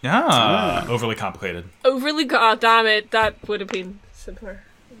 Overly complicated. Overly, god damn it, that would have been simpler.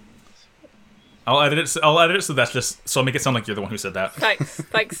 I'll edit it so I'll make it sound like you're the one who said that. Thanks.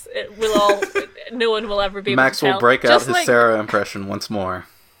 No one will ever be able Max to tell. will break out Just his like, Sarah impression once more.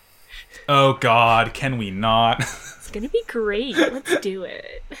 Oh God, can we not? It's gonna be great. Let's do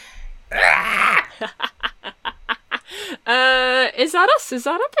it. Is that us? Is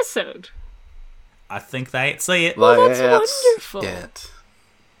that episode? I think that's it. that's wonderful. It.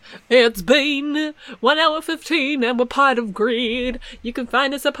 It's been 1 hour 15 and we're Pot of Greed. You can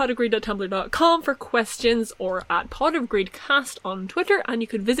find us at potofgreed.tumblr.com for questions or at potofgreedcast on Twitter, and you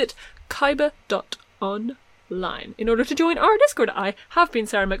can visit kaiba.online. In order to join our Discord, I have been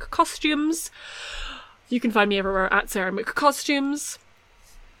Sarah McCostumes. You can find me everywhere at Sarah McCostumes.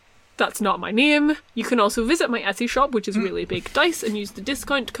 That's not my name. You can also visit my Etsy shop, which is Really Big Dice, and use the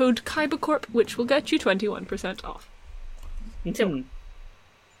discount code KaibaCorp, which will get you 21% off. So,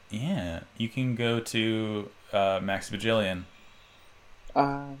 Yeah, you can go to Max Bajillion.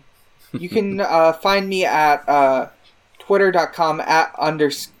 You can find me at twitter.com at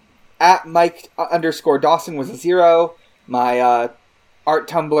Mike _ Dawson with a 0. My art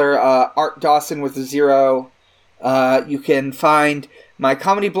Tumblr, Art Dawson with a 0. You can find my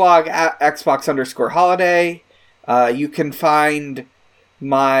comedy blog at Xbox _ Holiday. You can find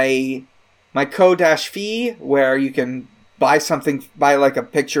my co-fee where you can buy like a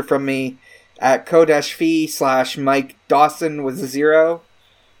picture from me at co-fee/Mike Dawson with a 0.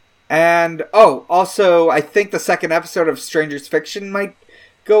 And, also, I think the second episode of Stranger's Fiction might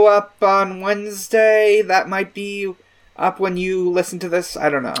go up on Wednesday. That might be up when you listen to this. I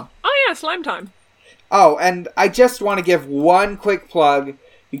don't know. oh yeah, slime time. Oh, and I just want to give one quick plug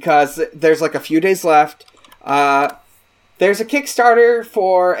because there's like a few days left. There's a Kickstarter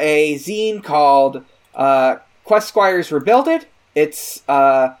for a zine called Quest Squires Rebuilded. It's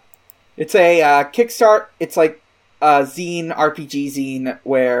a Kickstart. It's like a zine, RPG zine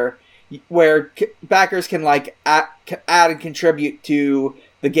where backers can like add and contribute to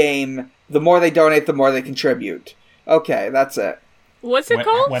the game. The more they donate, the more they contribute. Okay, that's it. What's it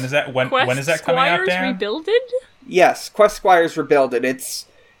called? When is that? When is that Quest coming out, Squires Dan? Rebuilded? Yes, Quest Squires Rebuilded. It's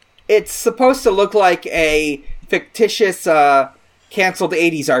supposed to look like a fictitious canceled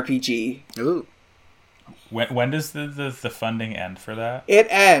 80s RPG. Ooh. When does the funding end for that? It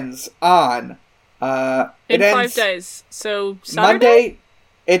ends on In 5 days. So Saturday? Monday.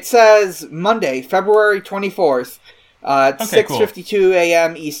 It says Monday, February 24th, at Okay, cool. 6:52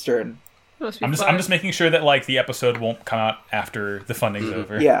 a.m. Eastern. Must be I'm fun. just making sure that like the episode won't come out after the funding's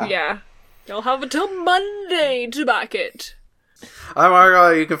over. Yeah. Yeah. You'll have until Monday to back it. I'm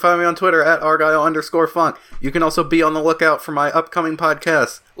Argyle. You can find me on Twitter at Argyle_funk. You can also be on the lookout for my upcoming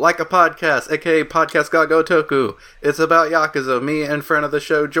podcast, Like a Podcast, aka Podcast Ga Gotoku. It's about Yakuza. Me and friend of the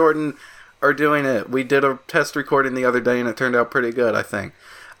show, Jordan, are doing it. We did a test recording the other day and it turned out pretty good, I think.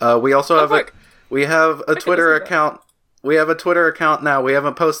 We also have a Twitter account. We have a Twitter account now. We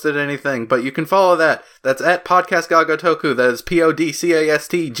haven't posted anything, but you can follow that. That's at Podcast Ga Gotoku. That is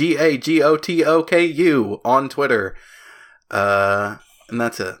PodcastGagotoku on Twitter. And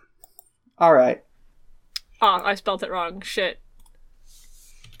that's it. All right. Oh, I spelled it wrong. Shit.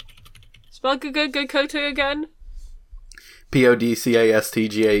 Spell Gokoto again?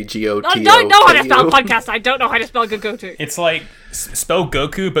 PodcastGagotoku. I don't know how to spell podcast. I don't know how to spell Gokoto. It's like spell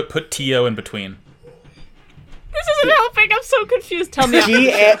Goku but put T-O in between. This isn't helping. I'm so confused. Tell me.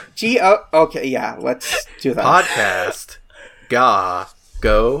 G-O... Okay, yeah, let's do that. Podcast Ga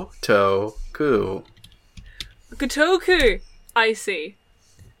Gotoku. Goku. Gotoku! I see.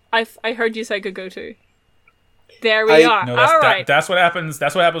 I heard you say Gogotu. There we are. No, All right. that's what happens.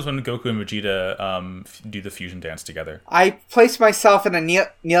 That's what happens when Goku and Vegeta do the fusion dance together. I place myself in a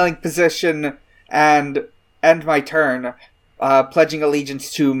kneeling position and end my turn, pledging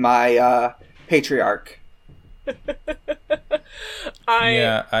allegiance to my patriarch.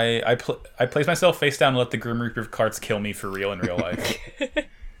 I place myself face down and let the Grim Reaper cards kill me for real in real life.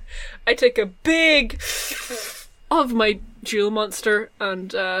 I take a big of my jewel monster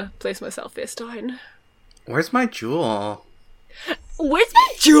and place myself face down. Where's my jewel? Where's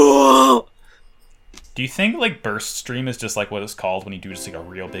my jewel? Do you think like burst stream is just like what it's called when you do just like a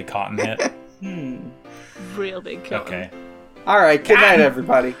real big cotton hit? Real big cotton. Okay. All right, good night,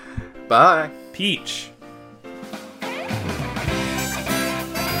 everybody. Bye. Peach.